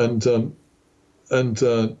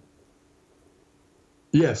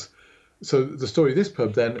 Yes. So the story of this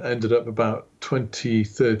pub then ended up about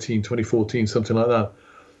 2013, 2014, something like that,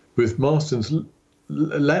 with Marston's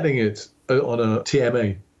letting it on a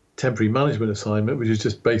TMA, temporary management assignment, which is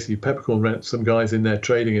just basically peppercorn rent, some guys in there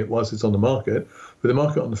trading it whilst it's on the market, with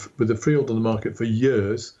the freehold on the market for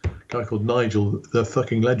years. A guy called Nigel, the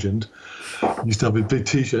fucking legend, used to have a big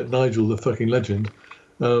T-shirt, Nigel, the fucking legend,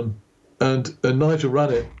 and Nigel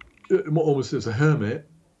ran it almost as a hermit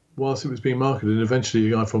whilst it was being marketed, and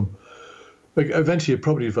eventually a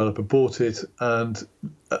property developer bought it and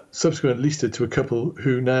subsequently leased it to a couple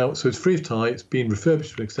who now, so it's free of tie, it's been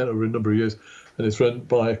refurbished to an extent over a number of years, and it's run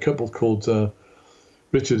by a couple called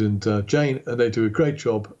Richard and Jane, and they do a great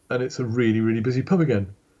job, and it's a really, really busy pub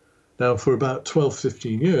again. Now, for about 12,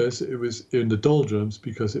 15 years, it was in the doldrums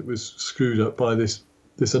because it was screwed up by this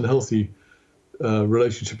unhealthy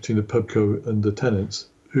relationship between the pubco and the tenants,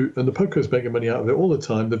 and the pubco's making money out of it all the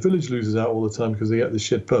time. The village loses out all the time because they get this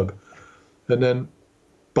shit pub. And then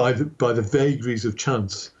by the vagaries of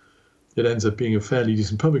chance, it ends up being a fairly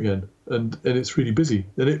decent pub again, and it's really busy,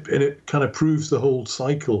 and it kind of proves the whole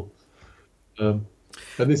cycle. And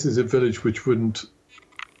this is a village which wouldn't,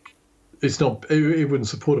 it's not. It wouldn't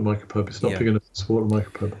support a micropub. It's not Yeah. big enough to support a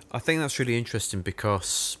micropub. I think that's really interesting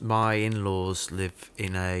because my in-laws live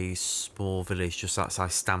in a small village just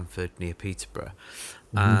outside Stamford near Peterborough,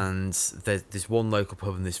 and there's one local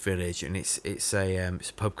pub in this village, and it's a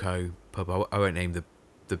Pubco pub. I won't name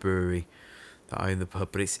the brewery that own the pub,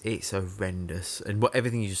 but it's horrendous. And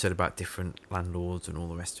everything you just said about different landlords and all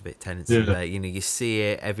the rest of it, tenants in there, you see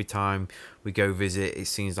it every time we go visit. It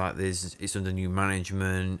seems like it's under new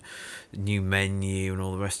management, new menu, and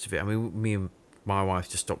all the rest of it. I mean, me and my wife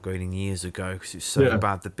just stopped going in years ago because it's so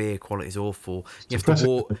bad. The beer quality is awful. You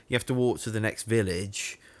have to walk to the next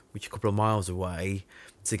village, which is a couple of miles away,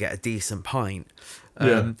 to get a decent pint.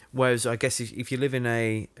 Whereas I guess if you live in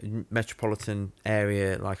a metropolitan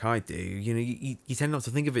area like I do, you tend not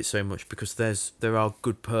to think of it so much because there are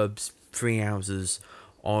good pubs, free houses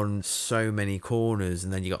on so many corners,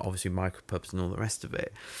 and then you got obviously micro pubs and all the rest of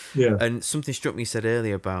it. Yeah. And something struck me, you said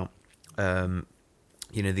earlier about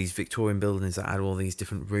these Victorian buildings that had all these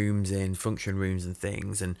different rooms in, function rooms and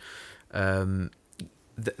things, and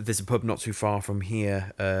there's a pub not too far from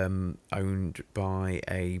here, owned by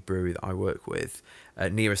a brewery that I work with,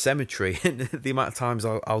 near a cemetery. And the amount of times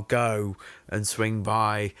I'll go and swing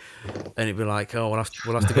by, and it'd be like, oh, we'll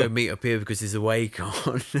have to go meet up here because there's a wake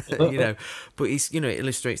on, But it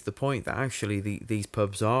illustrates the point that actually these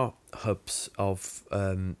pubs are hubs of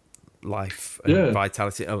life and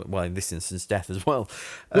vitality. Well, in this instance, death as well.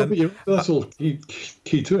 That's all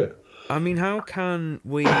key to it. I mean, how can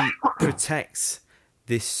we protect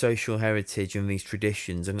this social heritage and these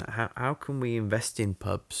traditions, and how can we invest in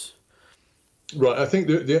pubs? Right, I think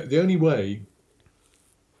the only way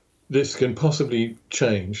this can possibly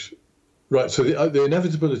change, right? So the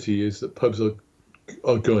inevitability is that pubs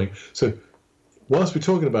are going. So whilst we're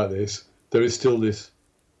talking about this, there is still this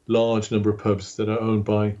large number of pubs that are owned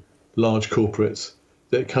by large corporates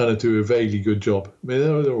that kind of do a vaguely good job. I mean,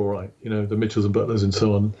 they're all right, the Mitchells and Butlers and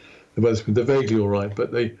so on. They're vaguely all right,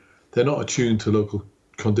 but they're not attuned to local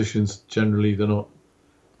conditions generally. They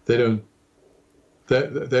don't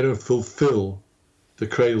fulfill the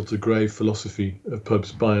cradle to grave philosophy of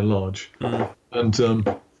pubs by and large, and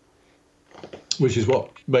which is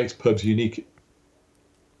what makes pubs unique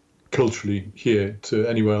culturally here to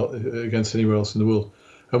against anywhere else in the world,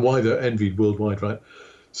 and why they're envied worldwide, right?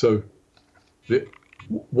 So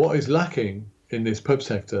what is lacking in this pub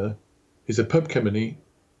sector is a pub company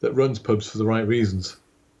that runs pubs for the right reasons.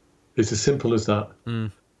 It's as simple as that.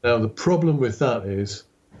 Now, the problem with that is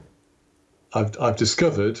I've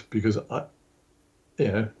discovered, because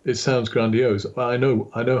it sounds grandiose. I know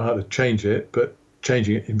how to change it, but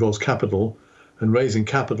changing it involves capital, and raising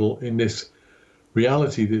capital in this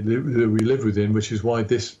reality that we live within, which is why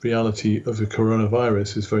this reality of the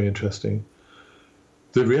coronavirus is very interesting.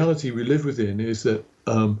 The reality we live within is that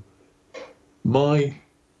my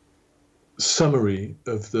summary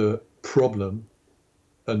of the problem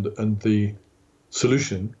and the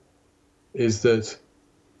solution is that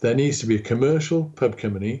there needs to be a commercial pub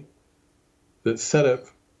company that's set up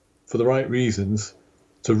for the right reasons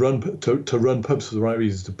to run pubs for the right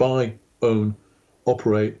reasons, to buy, own,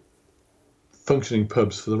 operate functioning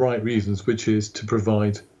pubs for the right reasons, which is to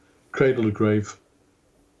provide cradle to grave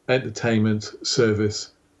entertainment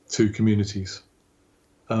service to communities.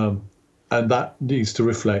 And that needs to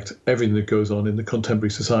reflect everything that goes on in the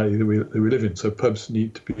contemporary society that we live in. So pubs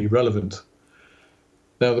need to be relevant.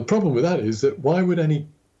 Now, the problem with that is that why would any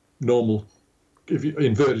normal, if you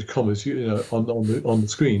inverted commas, on the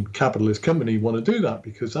screen, capitalist company want to do that?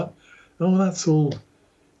 Because that's all,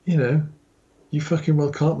 you fucking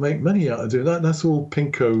well can't make money out of doing that. That's all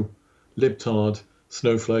pinko, libtard,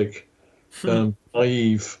 snowflake,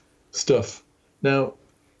 naive stuff. Now,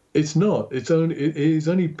 it's not. It's only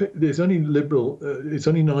liberal. It's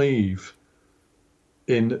only naive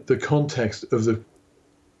in the context of the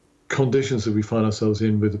conditions that we find ourselves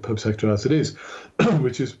in with the pub sector as it is,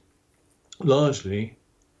 which is largely,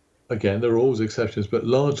 again, there are always exceptions, but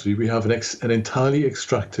largely we have an entirely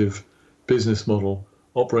extractive business model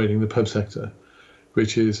operating the pub sector,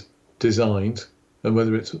 which is designed, and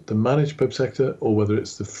whether it's the managed pub sector or whether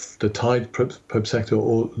it's the tied pub sector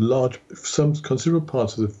or some considerable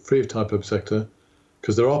parts of the free of tie pub sector,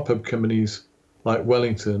 because there are pub companies like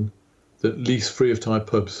Wellington that lease free of tie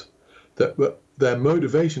pubs, that their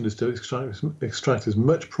motivation is to extract as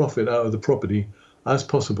much profit out of the property as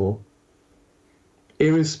possible,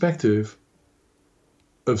 irrespective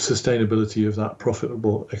of sustainability of that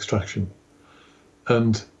profitable extraction.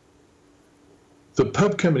 And the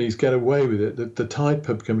pub companies get away with it. The tied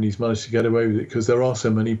pub companies manage to get away with it because there are so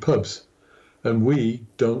many pubs, and we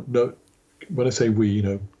don't know. When I say we,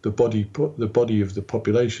 the body of the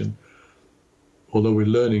population although we're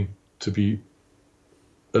learning to be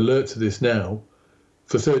alert to this now,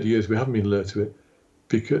 for 30 years we haven't been alert to it,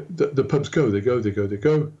 because the pubs go,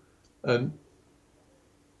 and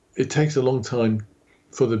it takes a long time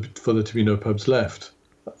for there to be no pubs left.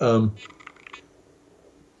 All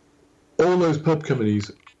those pub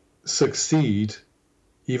companies succeed,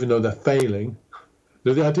 even though they're failing.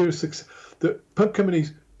 The idea of the pub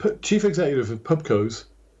companies, chief executive of pubcos,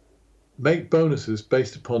 make bonuses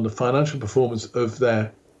based upon the financial performance of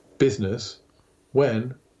their business,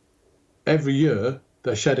 when every year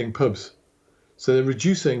they're shedding pubs. So they're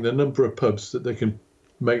reducing the number of pubs that they can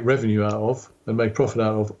make revenue out of and make profit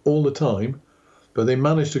out of all the time, but they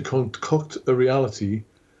manage to concoct a reality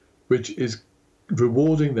which is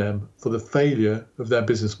rewarding them for the failure of their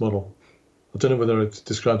business model. I don't know whether I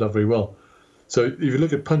described that very well. So if you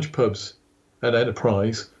look at Punch pubs and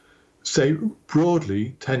Enterprise, say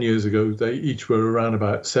broadly 10 years ago, they each were around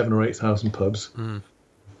about 7,000 or 8,000 pubs.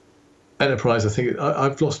 Enterprise, I think,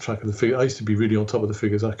 I've lost track of the figure. I used to be really on top of the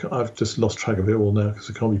figures. I've just lost track of it all now because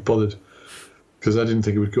I can't be bothered, because I didn't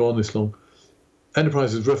think it would go on this long.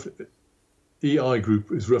 Enterprise is roughly, EI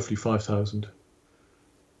Group is roughly 5,000.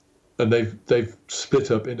 And they've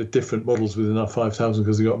split up into different models within that 5,000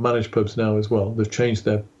 because they've got managed pubs now as well. They've changed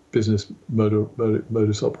their business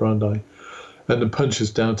modus operandi. And the Punch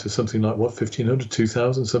is down to something like, 1,500,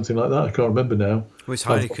 2,000, something like that. I can't remember now. Well, it's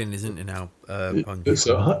Heineken, isn't it now? Punch.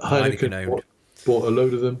 So Heineken bought a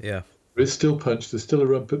load of them. Yeah. There is still Punch. There's still a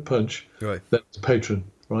rump at Punch. Right. Then it's Patron,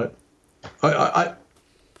 right?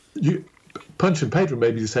 Punch and Patron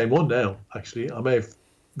may be the same one now, actually. I may have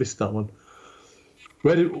missed that one.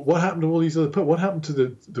 What happened to all these other pubs? What happened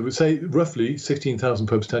to there was, say, roughly 16,000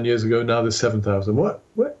 pubs 10 years ago? Now there's 7,000. Where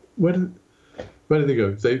did they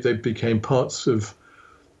go? They became parts of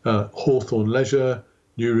Hawthorne Leisure,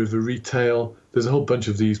 New River Retail. There's a whole bunch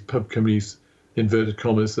of these pub companies, inverted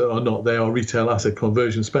commas, that are not. They are retail asset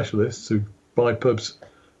conversion specialists who buy pubs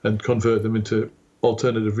and convert them into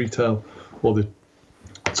alternative retail.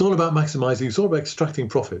 It's all about maximising. It's all about extracting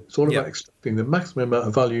profit. It's all about extracting the maximum amount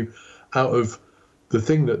of value out of the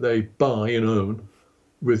thing that they buy and own,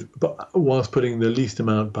 whilst putting the least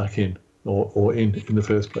amount back in, or in the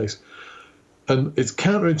first place. And it's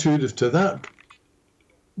counterintuitive to that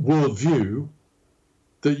worldview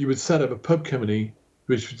that you would set up a pub company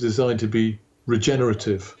which was designed to be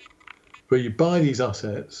regenerative, where you buy these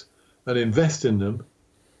assets and invest in them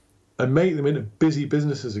and make them into busy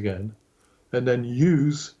businesses again, and then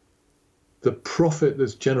use the profit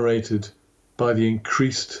that's generated by the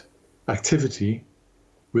increased activity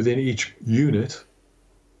within each unit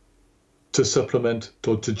to supplement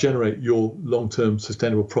or to generate your long-term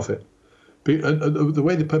sustainable profit. And the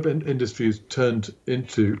way the pub industry has turned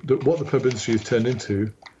into, what the pub industry has turned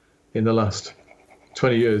into in the last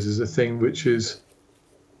 20 years is a thing which is,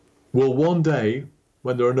 well, one day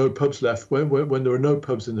when there are no pubs left, when there are no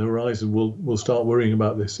pubs in the horizon, we'll start worrying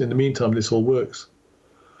about this. In the meantime, this all works.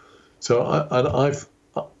 So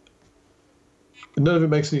none of it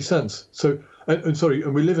makes any sense. So, and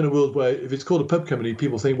we live in a world where if it's called a pub company,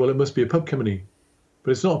 people think, well, it must be a pub company, but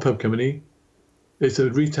it's not a pub company. It's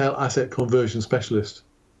a retail asset conversion specialist.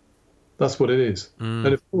 That's what it is. And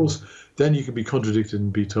of course, then you can be contradicted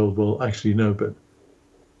and be told, well, actually, no, but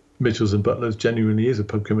Mitchells and Butlers genuinely is a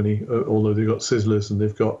pub company, although they've got Sizzlers and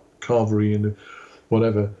they've got Carvery and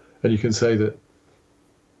whatever. And you can say that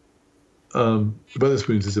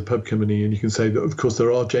Wetherspoons is a pub company, and you can say that, of course,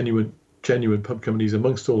 there are genuine pub companies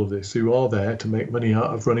amongst all of this who are there to make money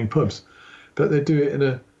out of running pubs. But they do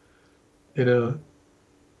it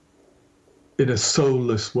in a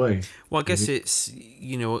soulless way. Well, I guess it's,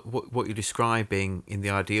 what you're describing in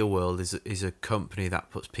the ideal world is a company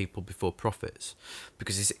that puts people before profits,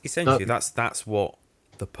 because it's essentially that's what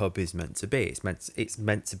the pub is meant to be. It's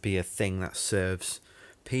meant to be a thing that serves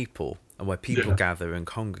people and where people gather and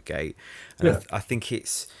congregate. And I think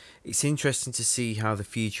it's interesting to see how the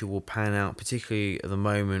future will pan out, particularly at the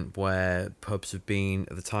moment where pubs have been,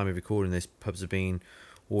 at the time of recording this, pubs have been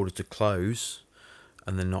ordered to close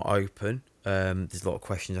and they're not open. There's a lot of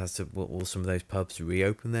questions as to will some of those pubs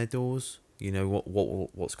reopen their doors?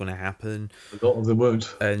 What's going to happen? A lot of them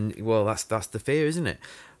won't. And well, that's the fear, isn't it?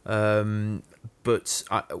 But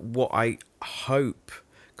what I hope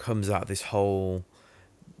comes out of this whole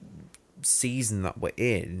season that we're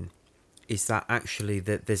in is that actually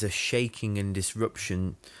that there's a shaking and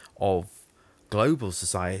disruption of global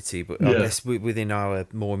society, but I guess within our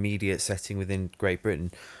more immediate setting within Great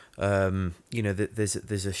Britain. That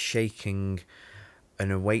there's a shaking,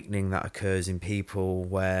 an awakening that occurs in people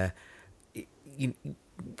where,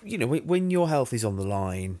 when your health is on the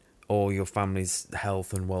line, or your family's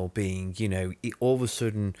health and well-being, all of a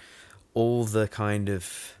sudden, all the kind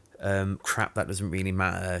of crap that doesn't really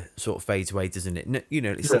matter sort of fades away, doesn't it?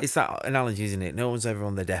 It's that analogy, isn't it? No one's ever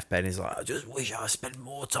on their deathbed and is like, I just wish I spent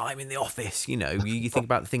more time in the office. You think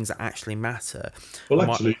about the things that actually matter. Well,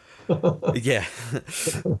 actually, yeah.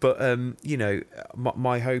 But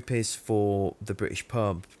my hope is for the British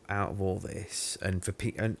pub out of all this, and for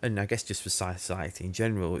and I guess just for society in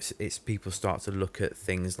general, it's people start to look at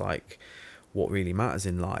things like what really matters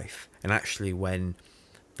in life, and actually when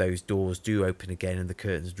those doors do open again and the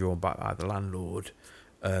curtains are drawn back by the landlord,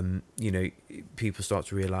 people start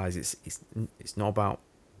to realise it's not about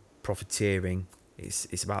profiteering.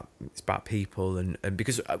 It's about people, and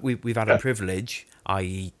because we've had a privilege,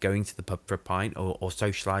 i.e. going to the pub for a pint or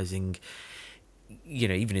socialising,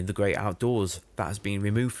 even in the great outdoors, that has been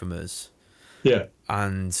removed from us. Yeah.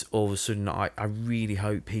 And all of a sudden, I really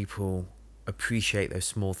hope people appreciate those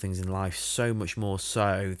small things in life so much more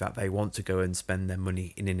so that they want to go and spend their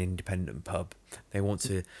money in an independent pub. They want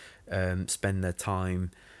to spend their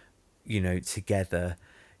time, together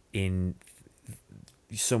in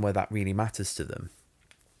somewhere that really matters to them.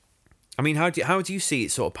 I mean, how do you see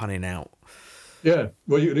it sort of panning out? Yeah,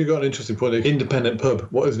 well, you got an interesting point. Independent pub.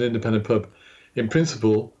 What is an independent pub? In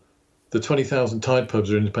principle, the 20,000 Tide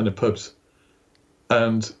pubs are independent pubs.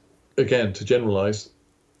 And again, to generalise,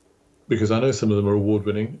 because I know some of them are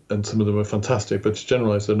award-winning and some of them are fantastic, but to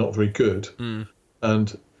generalise, they're not very good.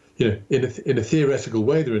 And in a theoretical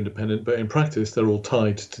way, they're independent, but in practice, they're all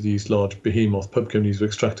tied to these large behemoth pub companies who are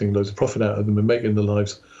extracting loads of profit out of them and making the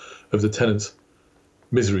lives of the tenants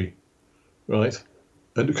misery, right?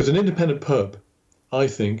 And because an independent pub, I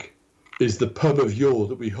think, is the pub of yore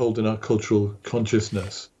that we hold in our cultural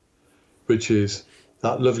consciousness, which is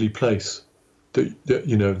that lovely place that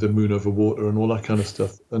the moon over water and all that kind of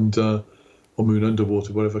stuff, and or moon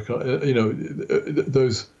underwater, whatever.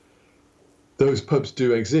 Those pubs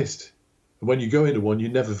do exist. And when you go into one, you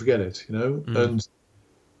never forget it. And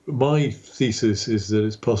my thesis is that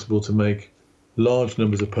it's possible to make large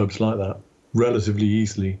numbers of pubs like that relatively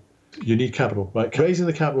easily. You need capital, right? Raising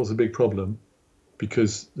the capital is a big problem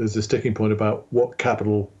because there's a sticking point about what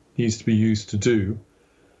capital needs to be used to do,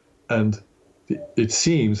 and it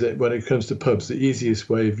seems that when it comes to pubs, the easiest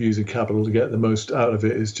way of using capital to get the most out of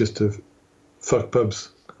it is just to fuck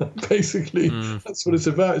pubs. Basically, that's what it's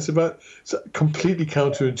about. It's completely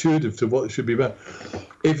counterintuitive to what it should be about.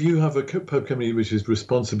 If you have a pub company which is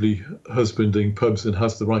responsibly husbanding pubs and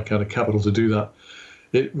has the right kind of capital to do that,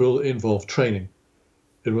 it will involve training.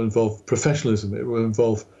 It will involve professionalism. It will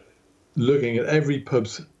involve looking at every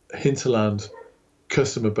pub's hinterland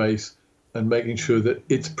customer base and making sure that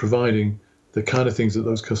it's providing the kind of things that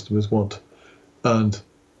those customers want, and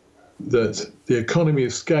that the economy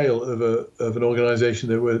of scale of an organisation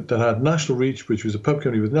that had national reach, which was a pub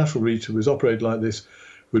company with national reach that was operated like this,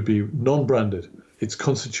 would be non-branded. Its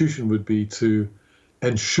constitution would be to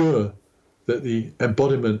ensure that the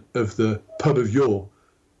embodiment of the pub of yore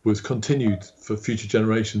was continued for future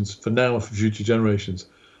generations, for now and for future generations,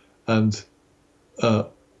 and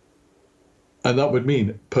that would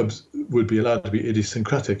mean pubs would be allowed to be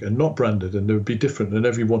idiosyncratic and not branded, and they would be different than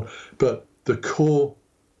everyone. But the core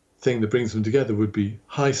thing that brings them together would be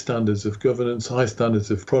high standards of governance, high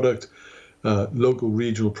standards of product, local,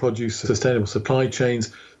 regional produce, sustainable supply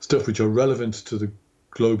chains, stuff which are relevant to the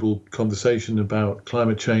global conversation about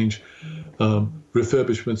climate change,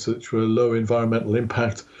 refurbishments which were low environmental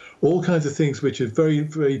impact, all kinds of things which are very,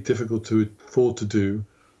 very difficult to afford to do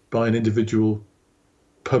by an individual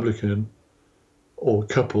publican or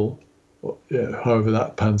couple, or, however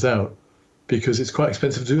that pans out, because it's quite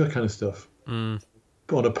expensive to do that kind of stuff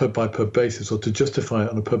on a pub-by-pub basis, or to justify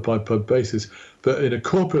it on a pub-by-pub basis. But in a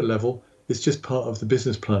corporate level, it's just part of the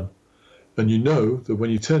business plan. And you know that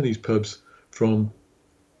when you turn these pubs from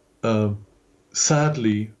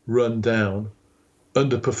sadly run down,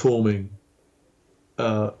 underperforming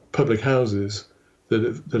public houses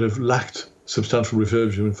that have lacked substantial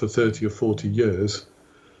refurbishment for 30 or 40 years,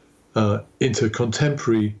 into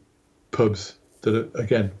contemporary pubs that are,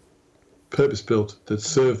 again, purpose-built, that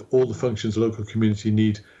serve all the functions a local community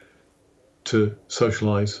need to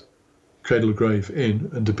socialise, cradle to grave in,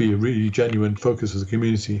 and to be a really genuine focus as a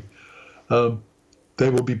community, they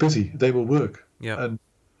will be busy, they will work. Yeah.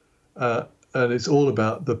 And it's all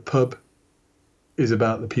about the pub is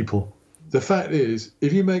about the people. The fact is,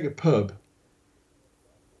 if you make a pub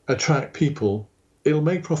attract people, it'll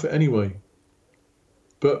make profit anyway.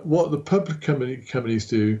 But what the public companies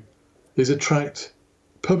do is attract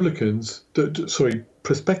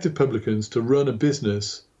prospective publicans to run a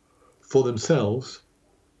business for themselves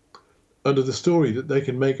under the story that they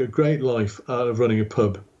can make a great life out of running a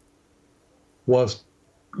pub whilst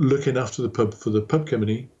looking after the pub for the pub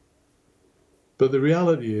company. But the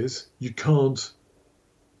reality is you can't,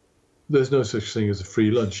 there's no such thing as a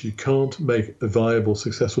free lunch. You can't make a viable,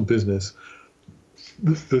 successful business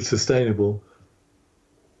that's sustainable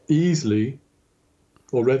easily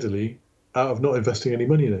or readily out of not investing any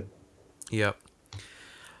money in it. Yep.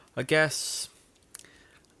 I guess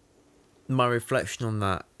my reflection on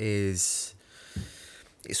that is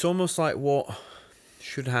it's almost like what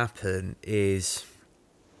should happen is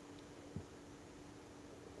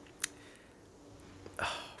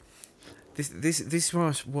this is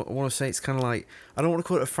what I want to say. It's kind of like, I don't want to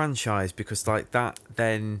call it a franchise because like that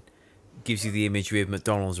then gives you the imagery of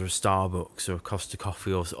McDonald's or a Starbucks or a Costa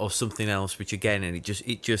Coffee or something else, which again, and it just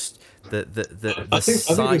the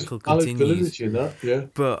cycle continues. In that, yeah.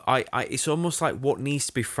 But I it's almost like what needs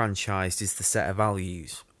to be franchised is the set of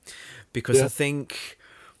values, because I think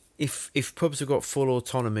if pubs have got full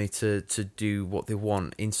autonomy to do what they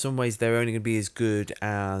want, in some ways they're only going to be as good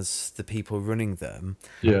as the people running them,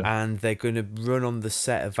 and they're going to run on the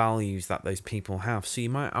set of values that those people have. So you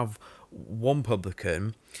might have one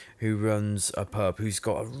publican who runs a pub who's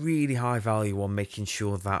got a really high value on making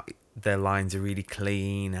sure that their lines are really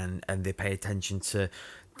clean and they pay attention to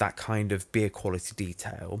that kind of beer quality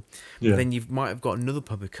detail. But then you might have got another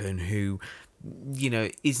publican who, you know,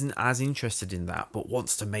 isn't as interested in that but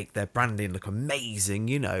wants to make their branding look amazing,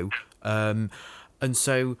 you know. And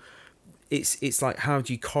so it's like, how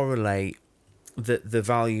do you correlate the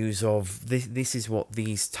values of this is what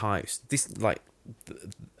these types, this like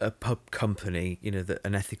a pub company, you know,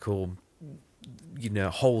 an ethical, you know,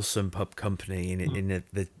 wholesome pub company in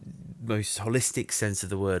the most holistic sense of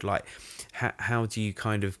the word, like how do you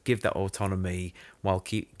kind of give that autonomy while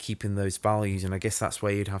keeping those values? And I guess that's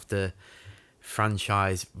where you'd have to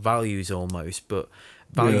franchise values almost, but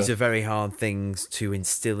values are very hard things to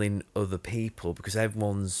instill in other people because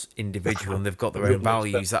everyone's individual and they've got their own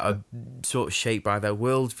values that are sort of shaped by their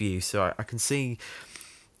worldview. So I can see,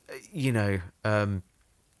 you know,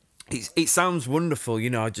 it sounds wonderful, you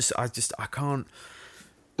know. I can't.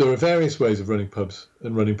 There are various ways of running pubs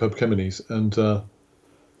and running pub companies, and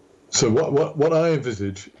so what I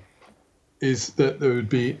envisage is that there would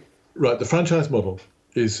be the franchise model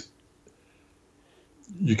is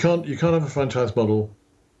you can't have a franchise model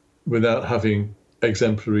without having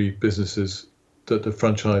exemplary businesses that the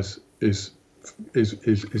franchise is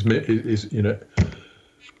you know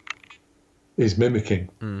is mimicking.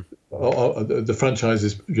 The franchise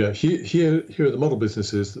is here are the model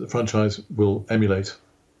businesses that the franchise will emulate.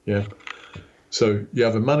 So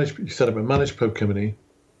you set up a managed pub company.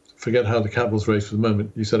 Forget how the capital's raised for the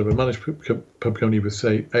moment. You set up a managed pub company with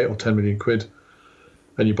say 8 or 10 million quid,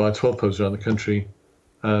 and you buy 12 pubs around the country,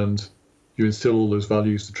 and you instill all those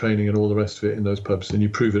values, the training and all the rest of it in those pubs, and you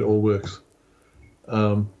prove it all works.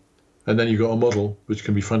 And then you've got a model which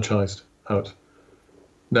can be franchised out.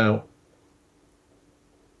 Now,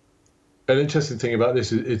 an interesting thing about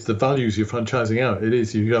this is it's the values you're franchising out. It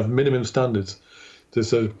is, you have minimum standards.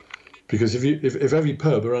 So, because if every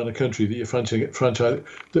pub around the country that you're franchise,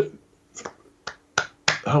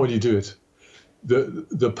 how would you do it?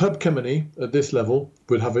 The pub company at this level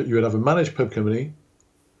would have a managed pub company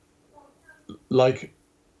like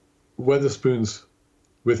Wetherspoons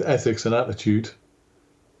with ethics and attitude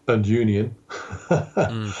and union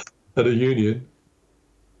and a union,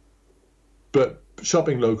 but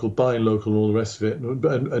shopping local, buying local, and all the rest of it,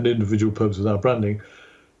 and individual pubs without branding,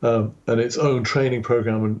 and its own training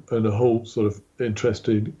program and a whole sort of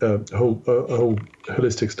interesting, whole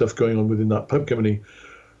holistic stuff going on within that pub company.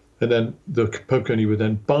 And then the pub company would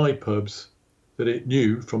then buy pubs that it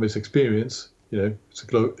knew from its experience, you know,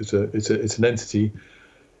 it's an entity,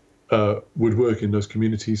 would work in those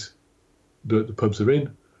communities that the pubs are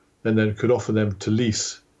in, and then could offer them to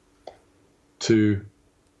lease to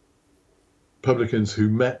publicans who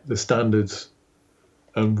met the standards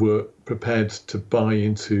and were prepared to buy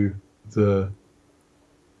into the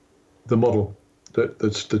model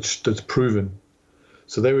that's proven.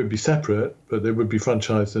 So they would be separate, but they would be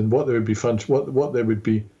franchised. And what they would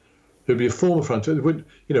be it would be a form of franchise. It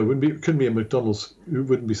couldn't be a McDonald's who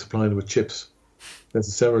wouldn't be supplying them with chips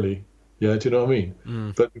necessarily. Yeah, do you know what I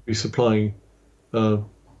mean? But it would be supplying the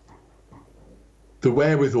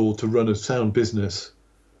wherewithal to run a sound business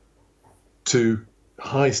to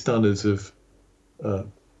high standards of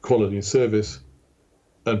quality and service,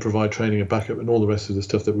 and provide training and backup and all the rest of the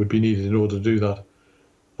stuff that would be needed in order to do that.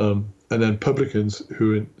 And then publicans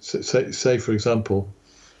who, say for example,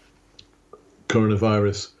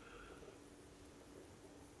 coronavirus,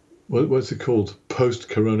 what's it called?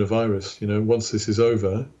 Post-coronavirus. Once this is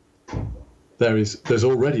over, there's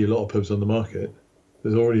already a lot of pubs on the market.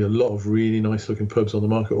 There's already a lot of really nice-looking pubs on the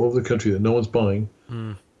market all over the country that no one's buying.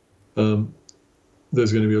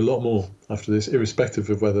 There's going to be a lot more after this, irrespective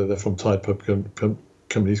of whether they're from Tide pub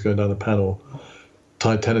companies going down the pan or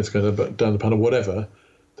Tide tenants going down the pan or whatever.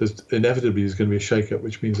 There's going to be a shake-up,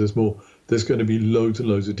 which means there's more. There's going to be loads and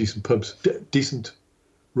loads of decent pubs, decent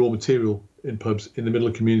raw material in pubs in the middle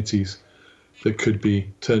of communities that could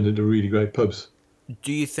be turned into really great pubs.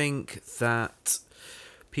 Do you think that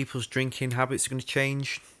people's drinking habits are going to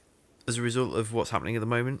change as a result of what's happening at the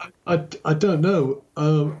moment? I don't know.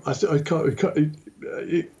 I can't.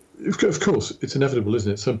 Of course, it's inevitable,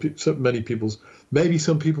 isn't it? Maybe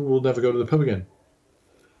some people will never go to the pub again.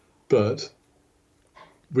 But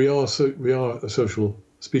we are a social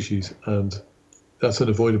species, and that's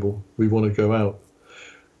unavoidable. We want to go out.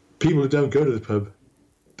 People who don't go to the pub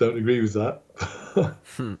don't agree with that.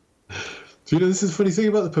 Do you know, this is a funny thing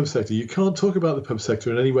about the pub sector. You can't talk about the pub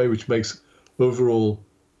sector in any way which makes overall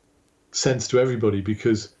sense to everybody,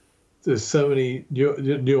 because there's so many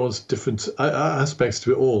nuanced different aspects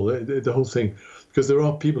to it all, the whole thing. Because there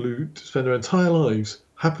are people who spend their entire lives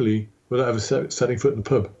happily without ever setting foot in a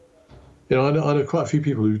pub. I know quite a few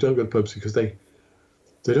people who don't go to pubs because they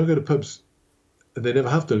don't go to pubs, and they never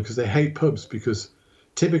have done, because they hate pubs. Because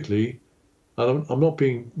typically, and I'm not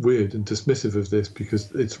being weird and dismissive of this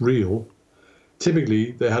because it's real,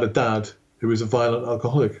 typically they had a dad who was a violent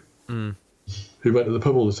alcoholic who went to the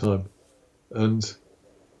pub all the time. And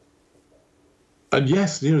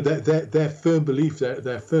yes, their firm belief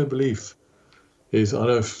is, I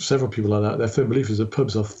know several people like that, their firm belief is that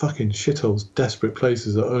pubs are fucking shitholes, desperate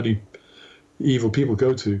places that only evil people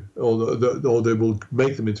go to, or they will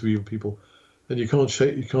make them into evil people. And you can't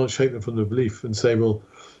shake them from the belief and say, well,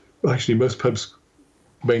 actually most pubs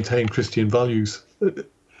maintain Christian values.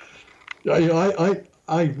 I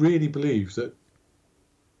really believe that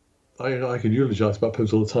I can eulogise about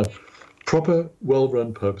pubs all the time. Proper,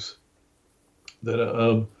 well-run pubs that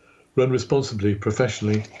are run responsibly,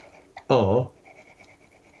 professionally, are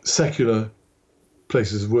secular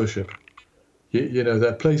places of worship.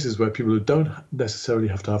 They're places where people who don't necessarily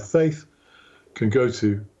have to have faith can go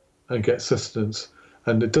to and get sustenance,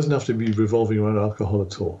 and it doesn't have to be revolving around alcohol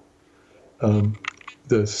at all.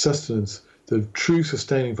 The sustenance, the true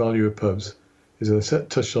sustaining value of pubs is, as I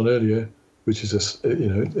touched on earlier, which is it's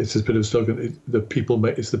a bit of a slogan.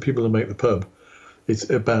 It's the people that make the pub. It's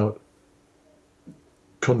about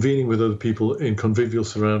convening with other people in convivial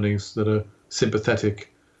surroundings that are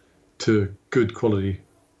sympathetic to good quality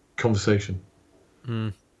conversation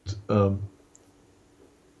and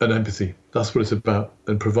empathy. That's what it's about,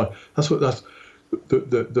 and provide. That's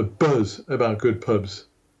the buzz about good pubs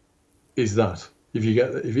is that if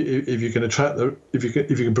you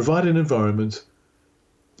can provide an environment,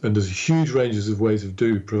 and there's huge ranges of ways of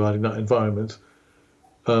providing that environment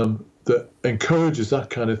that encourages that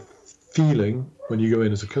kind of feeling when you go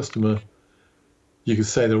in as a customer. You could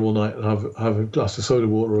stay there all night and have a glass of soda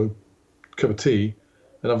water or a cup of tea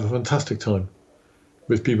and have a fantastic time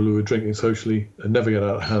with people who are drinking socially and never get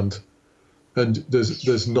out of hand. And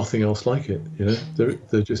there's nothing else like it.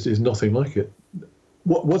 There just is nothing like it.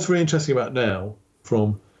 What's very interesting about now,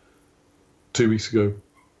 from 2 weeks ago,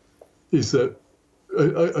 is that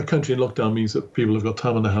a country in lockdown means that people have got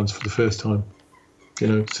time on their hands for the first time.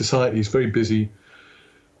 Society is very busy.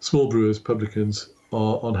 Small brewers, publicans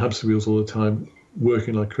are on hamster wheels all the time,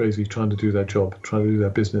 working like crazy, trying to do their job, trying to do their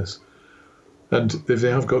business. And if they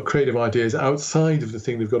have got creative ideas outside of the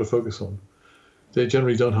thing they've got to focus on, they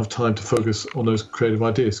generally don't have time to focus on those creative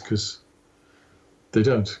ideas because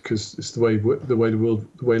it's the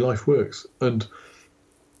way life works. And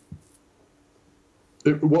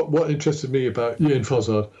what interested me about Ian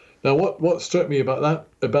Fossard, now what struck me about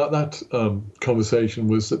that conversation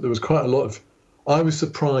was that there was quite a lot of. I was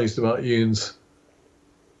surprised about Ian's.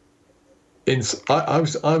 I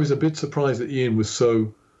was a bit surprised that Ian was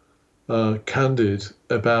so candid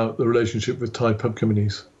about the relationship with Thai pub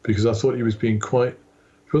companies, because I thought he wasn't being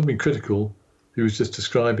critical. He was just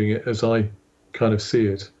describing it as I kind of see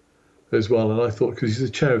it as well. And I thought, because he's the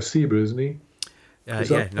chair of SEBRA, isn't he?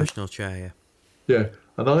 National chair, yeah. Yeah,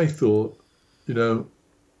 and I thought, no,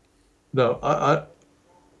 I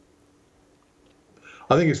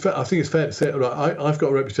think it's fair to say, right, I've got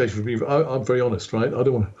a reputation for being. I'm very honest, right? I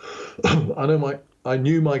don't want to. I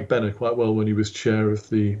knew Mike Benner quite well when he was chair of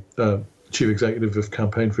the chief executive of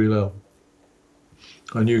Campaign for Ale.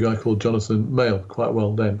 I knew a guy called Jonathan Mayle quite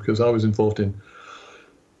well then, because I was involved in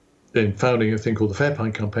founding a thing called the Fair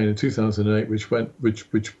Pint Campaign in 2008,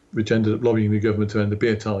 which ended up lobbying the government to end the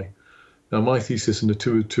beer tie Now, my thesis and the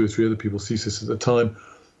two or three other people's thesis at the time,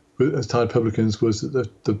 as Thai publicans, was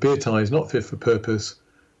that the beer tie is not fit for purpose.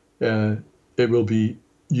 It will be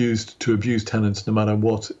used to abuse tenants no matter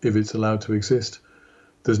what, if it's allowed to exist.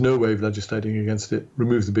 There's no way of legislating against it.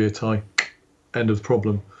 Remove the beer tie, end of the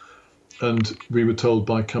problem. And we were told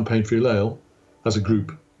by Campaign for Ale, as a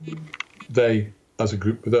group, they, as a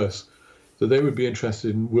group with us, that they would be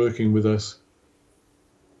interested in working with us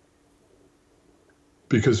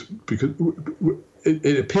because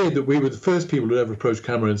it appeared that we were the first people who ever approached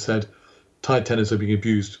Cameron and said, Thai tenants are being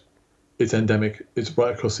abused. It's endemic. It's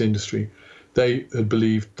right across the industry. They had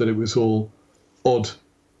believed that it was all odd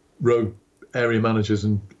road area managers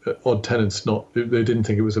and odd tenants. They didn't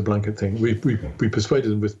think it was a blanket thing. We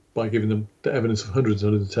persuaded them by giving them the evidence of hundreds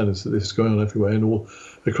and hundreds of tenants that this is going on everywhere and all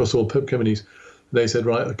across all pub companies. They said,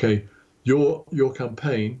 right, okay, your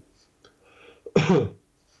campaign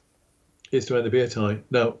is to end the beer tie.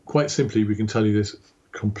 Now, quite simply, we can tell you this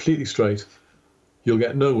completely straight. You'll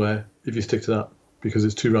get nowhere if you stick to that because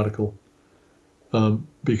it's too radical.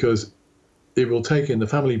 Because it will take in the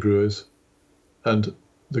family brewers, and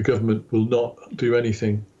the government will not do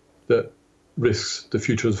anything that risks the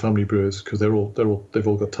future of the family brewers because they've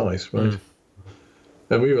all got ties, right?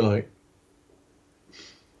 And we were like,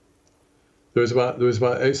 there was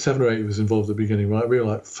about 7 or 8 of us involved at the beginning, right? We were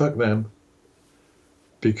like, fuck them,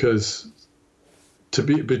 because to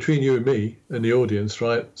be between you and me and the audience,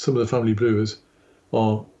 right? Some of the family brewers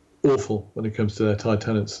are awful when it comes to their Thai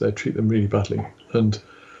tenants. They treat them really badly, and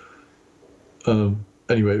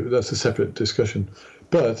anyway, that's a separate discussion.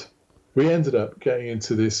 But we ended up getting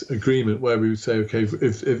into this agreement where we would say, okay,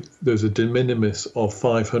 if there's a de minimis of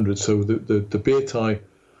 500, so the beer tie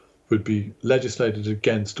would be legislated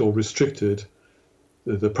against or restricted.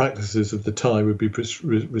 The practices of the tie would be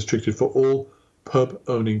restricted for all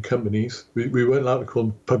pub-owning companies. We weren't allowed to call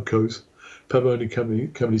them pubcos. Pub-owning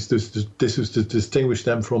companies. This was to distinguish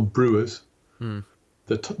them from brewers.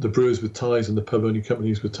 The brewers with ties and the pub-owning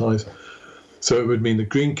companies with ties. So it would mean the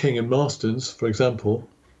Green King and Marston's, for example,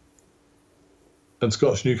 and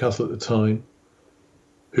Scotch Newcastle at the time,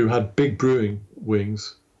 who had big brewing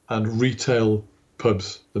wings and retail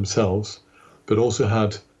pubs themselves, but also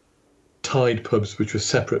had tied pubs which were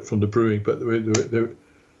separate from the brewing, but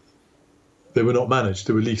they were not managed,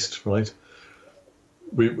 they were leased, right?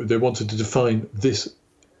 They wanted to define this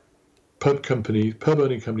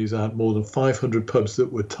pub-owning companies that had more than 500 pubs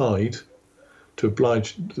that were tied to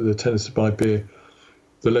oblige the tenants to buy beer.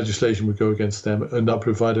 The legislation would go against them, and that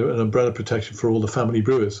provided an umbrella protection for all the family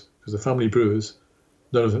brewers, because the family brewers,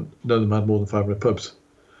 none of them had more than 500 pubs.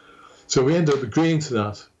 So we ended up agreeing to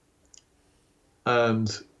that, and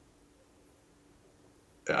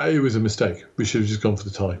it was a mistake. We should have just gone for the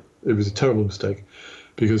tie. It was a terrible mistake,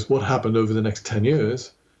 because what happened over the next 10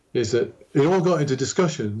 years is that it all got into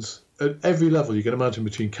discussions at every level you can imagine,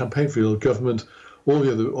 between Campaign for Ale, government, all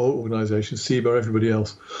the other organisations, CBER, everybody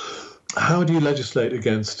else. How do you legislate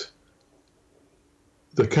against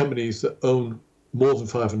the companies that own more than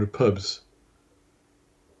 500 pubs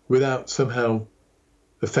without somehow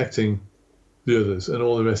affecting the others and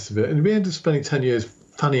all the rest of it? And we ended up spending 10 years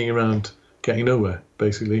fannying around, getting nowhere,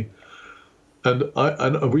 basically. And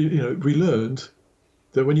we learned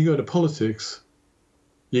that when you go into politics,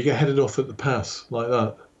 you get headed off at the pass like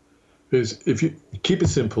that. Because if you keep it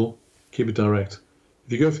simple, keep it direct.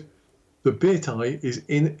 If you go, the beer tie is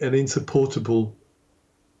in an insupportable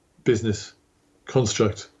business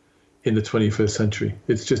construct in the 21st century.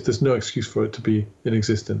 It's just, there's no excuse for it to be in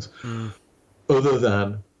existence. Other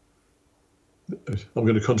than, I'm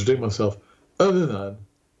going to contradict myself, other than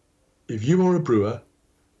if you are a brewer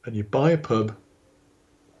and you buy a pub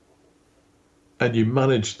and you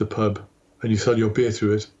manage the pub and you sell your beer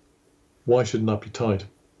through it, why shouldn't that be tied?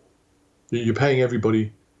 You're paying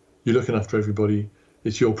everybody, you're looking after everybody,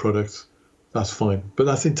 it's your product, that's fine. But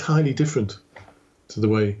that's entirely different to the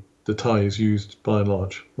way the tie is used by and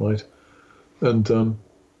large, right? And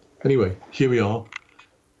anyway, here we are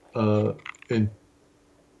in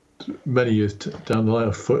many years down the line.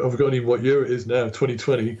 I've forgotten what year it is now,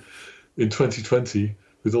 2020, in 2020,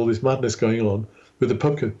 with all this madness going on with the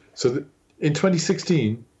pub code. So in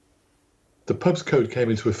 2016, the pubs code came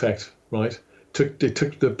into effect, right? It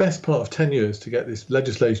took the best part of 10 years to get this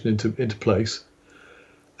legislation into place.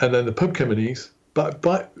 And then the pub companies,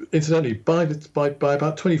 incidentally, by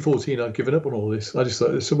about 2014, I'd given up on all this. I just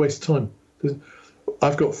thought it's a waste of time.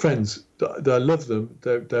 I've got friends that I love them.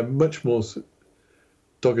 They're much more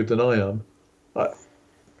dogged than I am,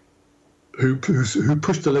 who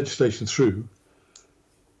pushed the legislation through.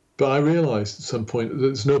 But I realised at some point that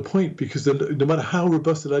there's no point, because no matter how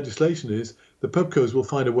robust the legislation is, the pubcos will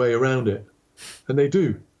find a way around it, and they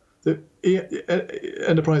do. The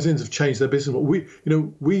Enterprise Inns have changed their business model.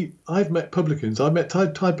 I've met publicans. I've met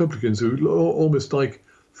Thai publicans who are almost like,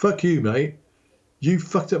 "Fuck you, mate. You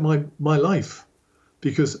fucked up my life,"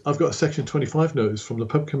 because I've got a Section 25 notice from the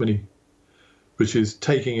pub company, which is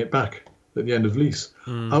taking it back at the end of lease.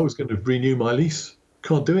 I was going to renew my lease.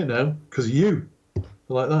 Can't do it now because of you.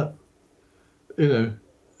 Like that.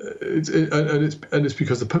 It's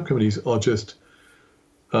because the pub companies are just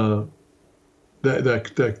they're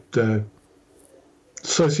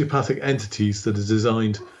sociopathic entities that are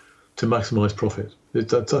designed to maximise profit.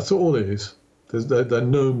 That's all it is. They're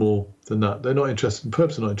no more than that. They're not interested in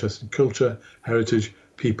pubs. They're not interested in culture, heritage,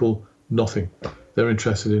 people, nothing. They're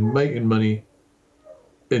interested in making money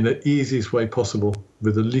in the easiest way possible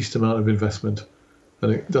with the least amount of investment,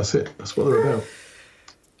 and that's it. That's what they're about.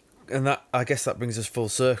 And that, I guess, that brings us full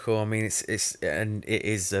circle. I mean, it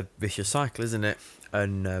is a vicious cycle, isn't it?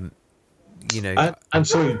 And And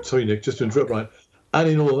sorry, Nick, just to interrupt, Ryan. And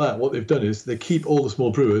in all of that, what they've done is they keep all the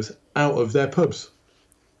small brewers out of their pubs,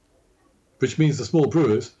 which means the small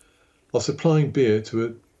brewers are supplying beer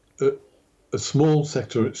to a small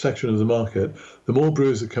section of the market. The more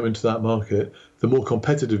brewers that come into that market, the more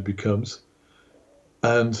competitive it becomes,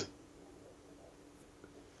 and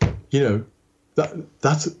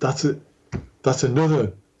that's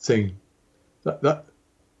another thing. That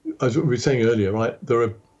as we were saying earlier, right? There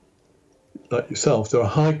are, like yourself, there are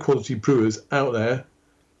high quality brewers out there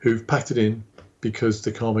who've packed it in because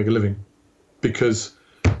they can't make a living, because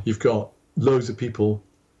you've got loads of people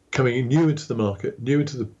coming in new into the market, new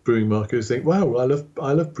into the brewing market, who think, wow, I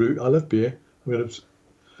love beer. I'm going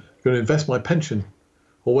to invest my pension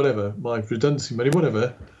or whatever, my redundancy money,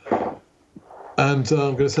 whatever, and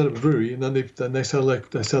I'm going to set up a brewery. And then they sell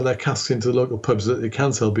their casks into the local pubs that they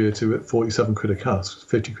can sell beer to at 47 quid a cask,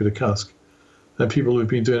 50 quid a cask. And people who've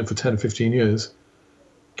been doing it for 10 or 15 years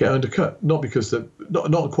get undercut, not because they're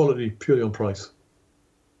not on quality, purely on price.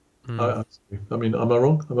 I mean, am I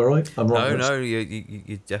wrong? Am I right? I'm wrong. No,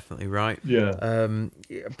 you're definitely right. Yeah.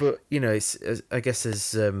 But it's, I guess,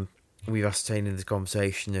 as we've ascertained in this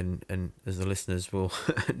conversation, and as the listeners will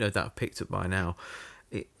no doubt have picked up by now,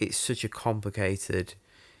 it's such a complicated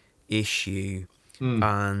issue,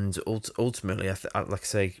 and ultimately, like I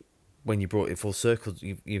say, when you brought it full circle,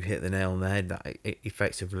 you've hit the nail on the head. That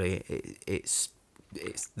effectively, it's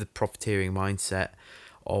the profiteering mindset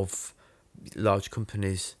of large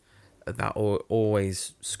companies that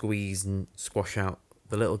always squeeze and squash out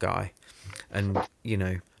the little guy. And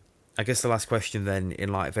I guess the last question then,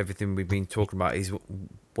 in light of everything we've been talking about, is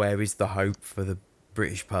where is the hope for the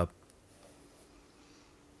British pub?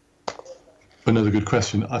 Another good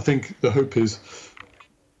question. I think the hope is,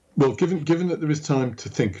 well, given that there is time to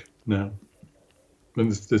think now,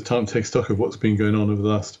 and there's time to take stock of what's been going on over the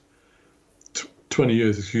last 20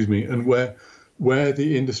 years, and where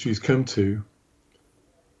the industry's come to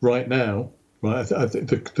right now, right? I think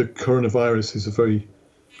the coronavirus is of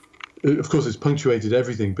course, it's punctuated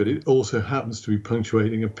everything, but it also happens to be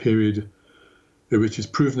punctuating a period in which it's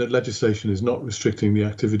proven that legislation is not restricting the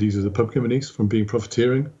activities of the pub companies from being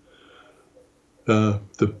profiteering. The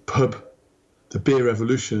beer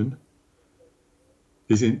revolution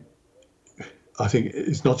I think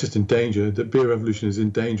it's not just in danger. The beer revolution is in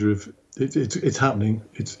danger of it's happening.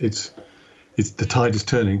 It's the tide is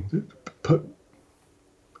turning.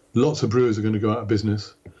 Lots of brewers are going to go out of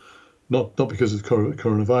business, not because of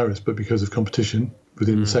coronavirus, but because of competition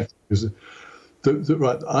within the sector. Because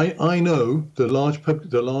I know the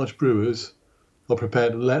large brewers are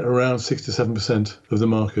prepared to let around 6 to 7% of the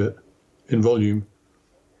market in volume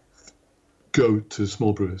go to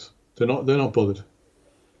small brewers. They're not bothered,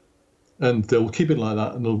 and they'll keep it like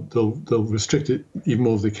that, and they'll restrict it even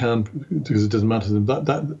more if they can, because it doesn't matter to them.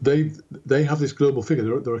 That they have this global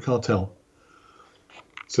figure. They're a cartel.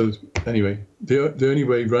 So anyway, the only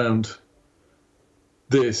way round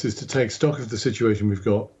this is to take stock of the situation we've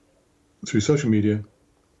got through social media,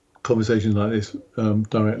 conversations like this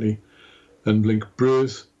directly, and link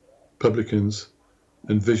brewers, publicans,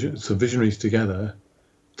 and visionaries together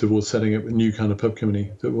towards setting up a new kind of pub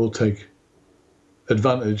company that will take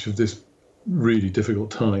advantage of this really difficult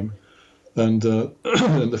time, and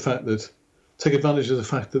and the fact that take advantage of the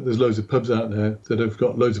fact that there's loads of pubs out there that have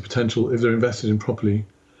got loads of potential if they're invested in properly,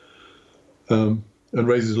 and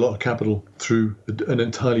raises a lot of capital through an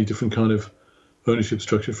entirely different kind of ownership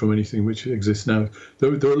structure from anything which exists now.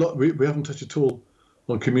 There are a lot we haven't touched at all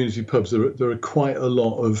on community pubs. There are quite a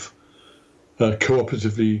lot of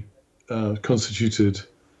cooperatively constituted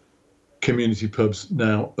community pubs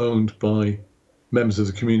now owned by members of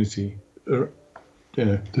the community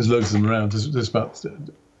there's loads of them around. There's about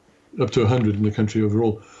up to 100 in the country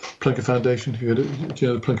overall. Plunket Foundation, do you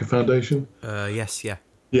know the Plunket Foundation? Yes, yeah.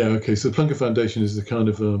 Yeah, okay. So the Plunket Foundation is the kind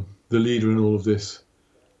of the leader in all of this.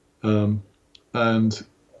 And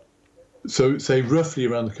so, say roughly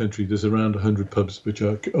around the country, there's around 100 pubs which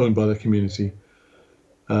are owned by the community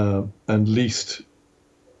and leased,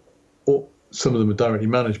 or some of them are directly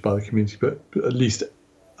managed by the community, but at least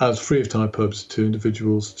as free of charge pubs to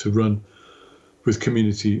individuals to run with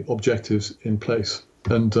community objectives in place.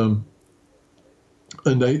 And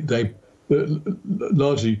they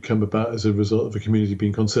largely come about as a result of a community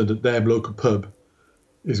being concerned that their local pub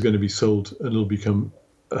is going to be sold and it'll become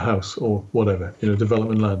a house or whatever,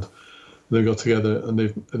 development land. They got together and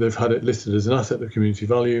they've had it listed as an asset of community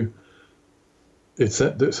value. It's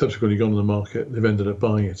subsequently gone on the market. They've ended up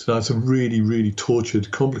buying it. Now it's a really, really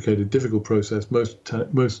tortured, complicated, difficult process. Most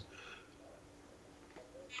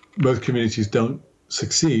communities don't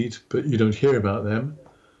succeed, but you don't hear about them.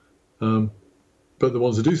 But the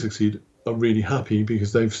ones that do succeed are really happy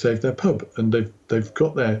because they've saved their pub and they've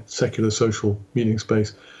got their secular social meeting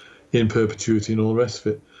space in perpetuity and all the rest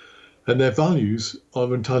of it. And their values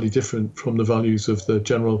are entirely different from the values of the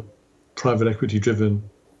general private equity-driven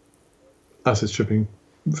asset stripping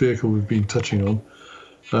vehicle we've been touching on.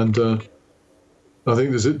 And I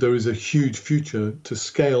think there is a huge future to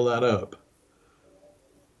scale that up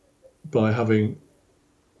by having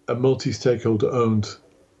a multi-stakeholder owned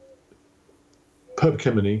pub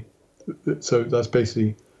company. So that's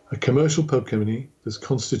basically a commercial pub company that's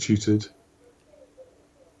constituted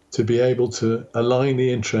to be able to align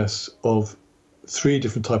the interests of 3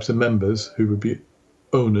 different types of members who would be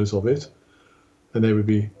owners of it. And they would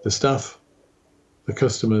be the staff, the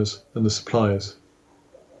customers, and the suppliers.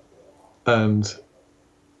 And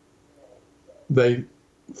they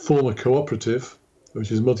form a cooperative,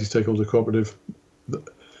 which is a multi-stakeholder cooperative,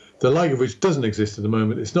 the like of which doesn't exist at the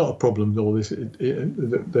moment. It's not a problem. All this,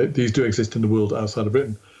 these do exist in the world outside of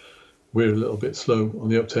Britain. We're a little bit slow on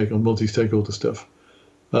the uptake on multi-stakeholder stuff.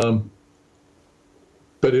 But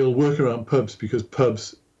it'll work around pubs because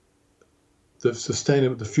pubs, the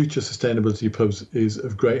future sustainability of pubs is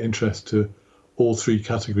of great interest to all 3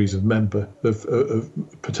 categories of of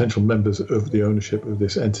potential members of the ownership of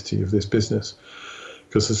this entity, of this business.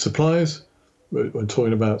 Because the suppliers, we're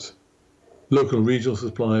talking about local and regional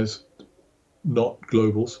suppliers, not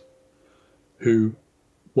globals, who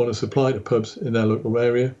want to supply to pubs in their local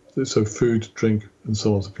area, so food, drink, and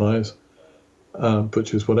so on suppliers,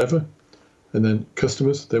 butchers, whatever. And then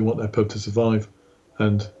customers, they want their pub to survive,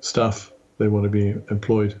 and staff, they want to be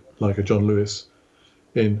employed like a John Lewis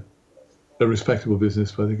in a respectable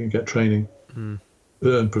business where they can get training,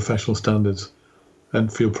 learn professional standards,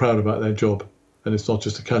 and feel proud about their job. And it's not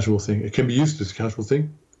just a casual thing. It can be used as a casual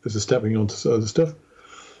thing, as a stepping on to other stuff.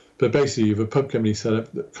 But basically, if a pub company set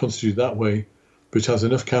up that constituted that way, which has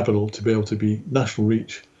enough capital to be able to be national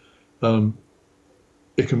reach,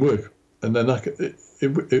 it can work. And then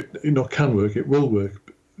it will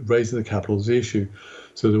work. Raising the capital is the issue.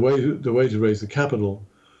 So the way to raise the capital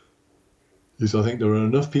is, I think there are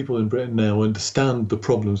enough people in Britain now who understand the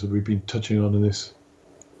problems that we've been touching on in this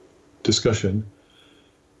discussion,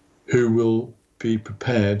 who will be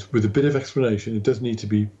prepared with a bit of explanation. It does need to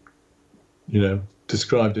be,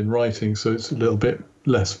 described in writing, so it's a little bit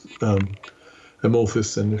less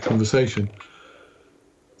amorphous than the conversation.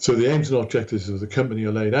 So the aims and objectives of the company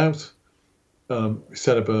are laid out. We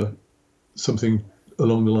set up something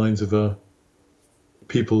along the lines of a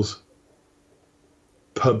people's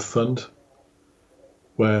pub fund,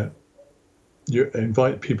 where you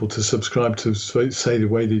invite people to subscribe to, say, the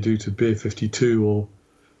way they do to Beer 52 or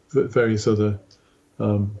various other.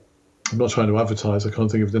 I'm not trying to advertise. I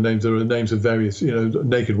can't think of the names. There are names of various,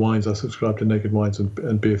 Naked Wines. I subscribe to Naked Wines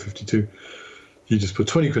and Beer 52. You just put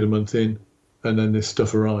 20 quid a month in, and then this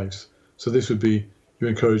stuff arrives. So this would be, you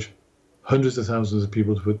encourage hundreds of thousands of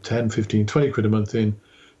people to put 10, 15, 20 quid a month in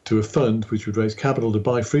to a fund which would raise capital to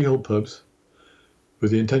buy freehold pubs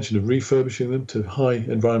with the intention of refurbishing them to high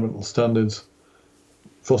environmental standards,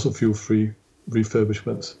 fossil fuel-free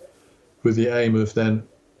refurbishments, with the aim of then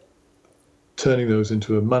turning those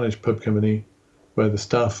into a managed pub company where the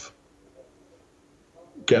staff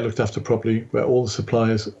get looked after properly, where all the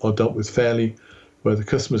suppliers are dealt with fairly, where the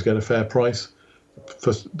customers get a fair price,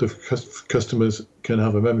 the customers can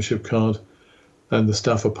have a membership card, and the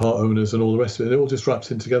staff are part owners and all the rest of it. It all just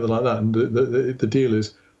wraps in together like that. And the deal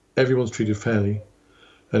is everyone's treated fairly,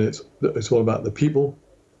 and it's all about the people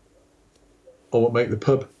are what make the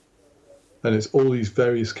pub, and it's all these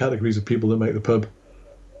various categories of people that make the pub.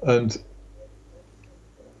 And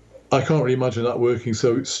I can't really imagine that working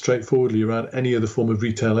so straightforwardly around any other form of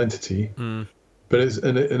retail entity. But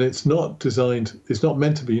it's not designed. It's not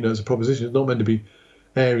meant to be, as a proposition. It's not meant to be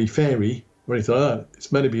airy fairy or anything like that.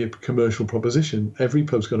 It's meant to be a commercial proposition. Every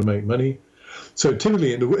pub's got to make money. So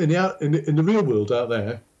typically, in the real world out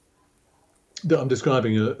there, that I'm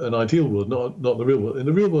describing an ideal world, not the real world. In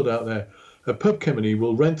the real world out there, a pub company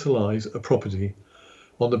will rentalise a property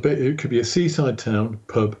it could be a seaside town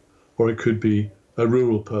pub, or it could be a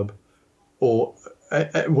rural pub, or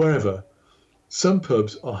wherever. Some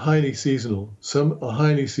pubs are highly seasonal. Some are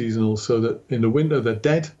highly seasonal so that in the winter they're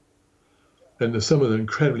dead, and in the summer they're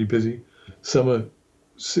incredibly busy. Some are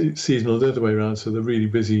seasonal the other way around, so they're really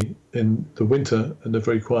busy in the winter and they're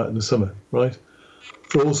very quiet in the summer, right?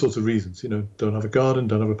 For all sorts of reasons, don't have a garden,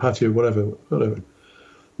 don't have a patio, whatever.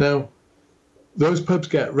 Now, those pubs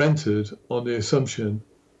get rented on the assumption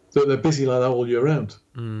that they're busy like that all year round,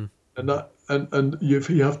 and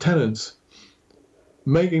you have tenants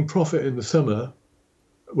making profit in the summer,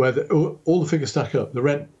 where all the figures stack up. The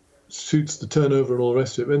rent suits the turnover and all the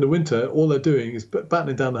rest of it. In the winter, all they're doing is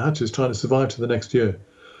battening down the hatches, trying to survive to the next year.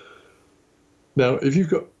 Now, if you've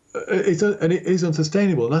got it is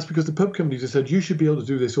unsustainable, and that's because the pub companies have said you should be able to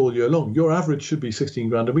do this all year long. Your average should be 16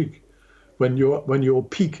 grand a week, when your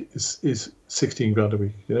peak is 16 grand a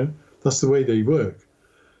week. That's the way they work.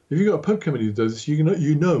 If you've got a pub company that does this, you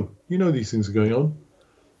know these things are going on,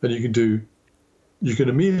 and you can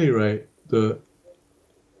ameliorate the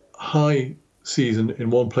high season in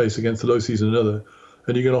one place against the low season in another,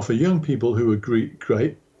 and you can offer young people who agree,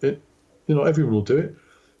 great, everyone will do it,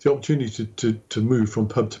 the opportunity to move from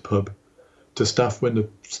pub to pub, to staff when the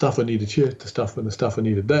staff are needed here, to staff when the staff are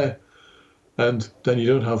needed there, and then you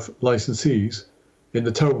don't have licensees in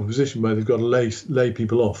the terrible position where they've got to lay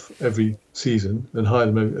people off every season and hire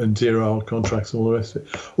them and 0-hour contracts and all the rest of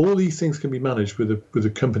it. All these things can be managed with a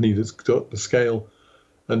company that's got the scale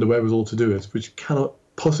and the wherewithal to do it, which cannot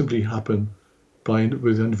possibly happen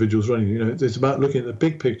with individuals running. It's about looking at the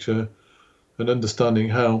big picture and understanding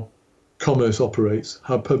how commerce operates,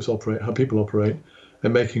 how pubs operate, how people operate,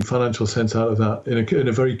 and making financial sense out of that in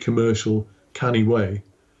a very commercial, canny way.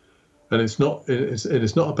 And it's not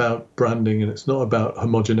about branding, and it's not about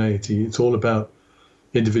homogeneity. It's all about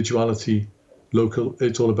individuality, local.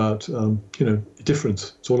 It's all about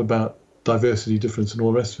difference. It's all about diversity, difference, and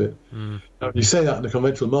all the rest of it. Now, you say that in the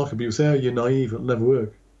conventional market, people say, "Oh, you're naive. It'll never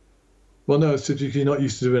work." Well, no, it's because you're not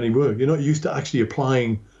used to doing any work. You're not used to actually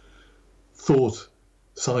applying thought,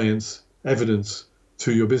 science, evidence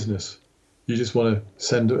to your business. You just want to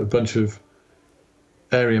send a bunch of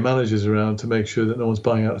area managers around to make sure that no one's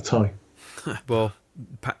buying out a tie. Well,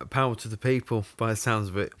 power to the people, by the sounds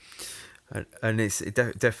of it, and it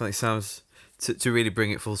definitely sounds to really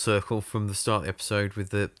bring it full circle from the start of the episode with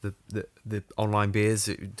the online beers.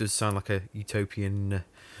 It does sound like a utopian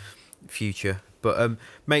future. But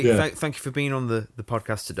mate, yeah. Thank you for being on the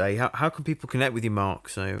podcast today. How can people connect with you, Mark?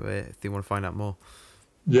 So if they want to find out more.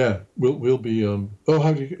 Yeah, we'll be.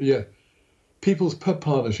 People's Pub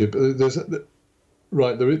Partnership. There is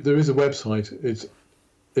a website.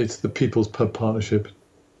 It's the People's Pub Partnership.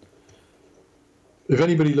 If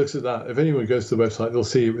anybody looks at that, if anyone goes to the website, they'll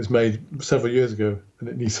see it was made several years ago, and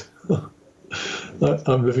it needs.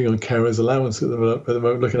 I'm living on carer's allowance at the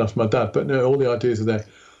moment, looking after my dad. But no, all the ideas are there.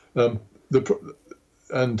 The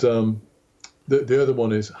other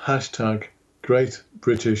one is hashtag Great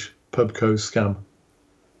British Pubco Scam,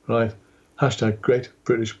 right? Hashtag Great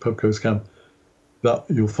British Pubco Scam. That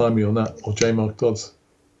you'll find me on that, or J Mark Dodds.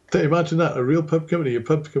 Imagine that, a real pub company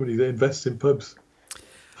that invests in pubs.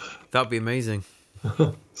 That'd be amazing.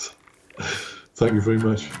 Thank you very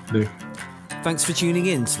much, Nick. Thanks for tuning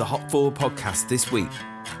in to the Hop Forward podcast this week.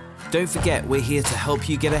 Don't forget, we're here to help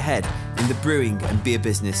you get ahead in the brewing and beer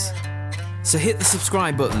business. So hit the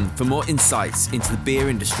subscribe button for more insights into the beer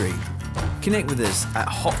industry. Connect with us at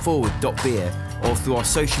hopforward.beer or through our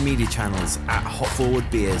social media channels at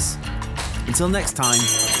hopforwardbeers. Until next time,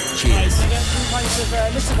 cheers. Right, so I get 2 pints of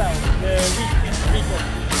Littervale, the Rico.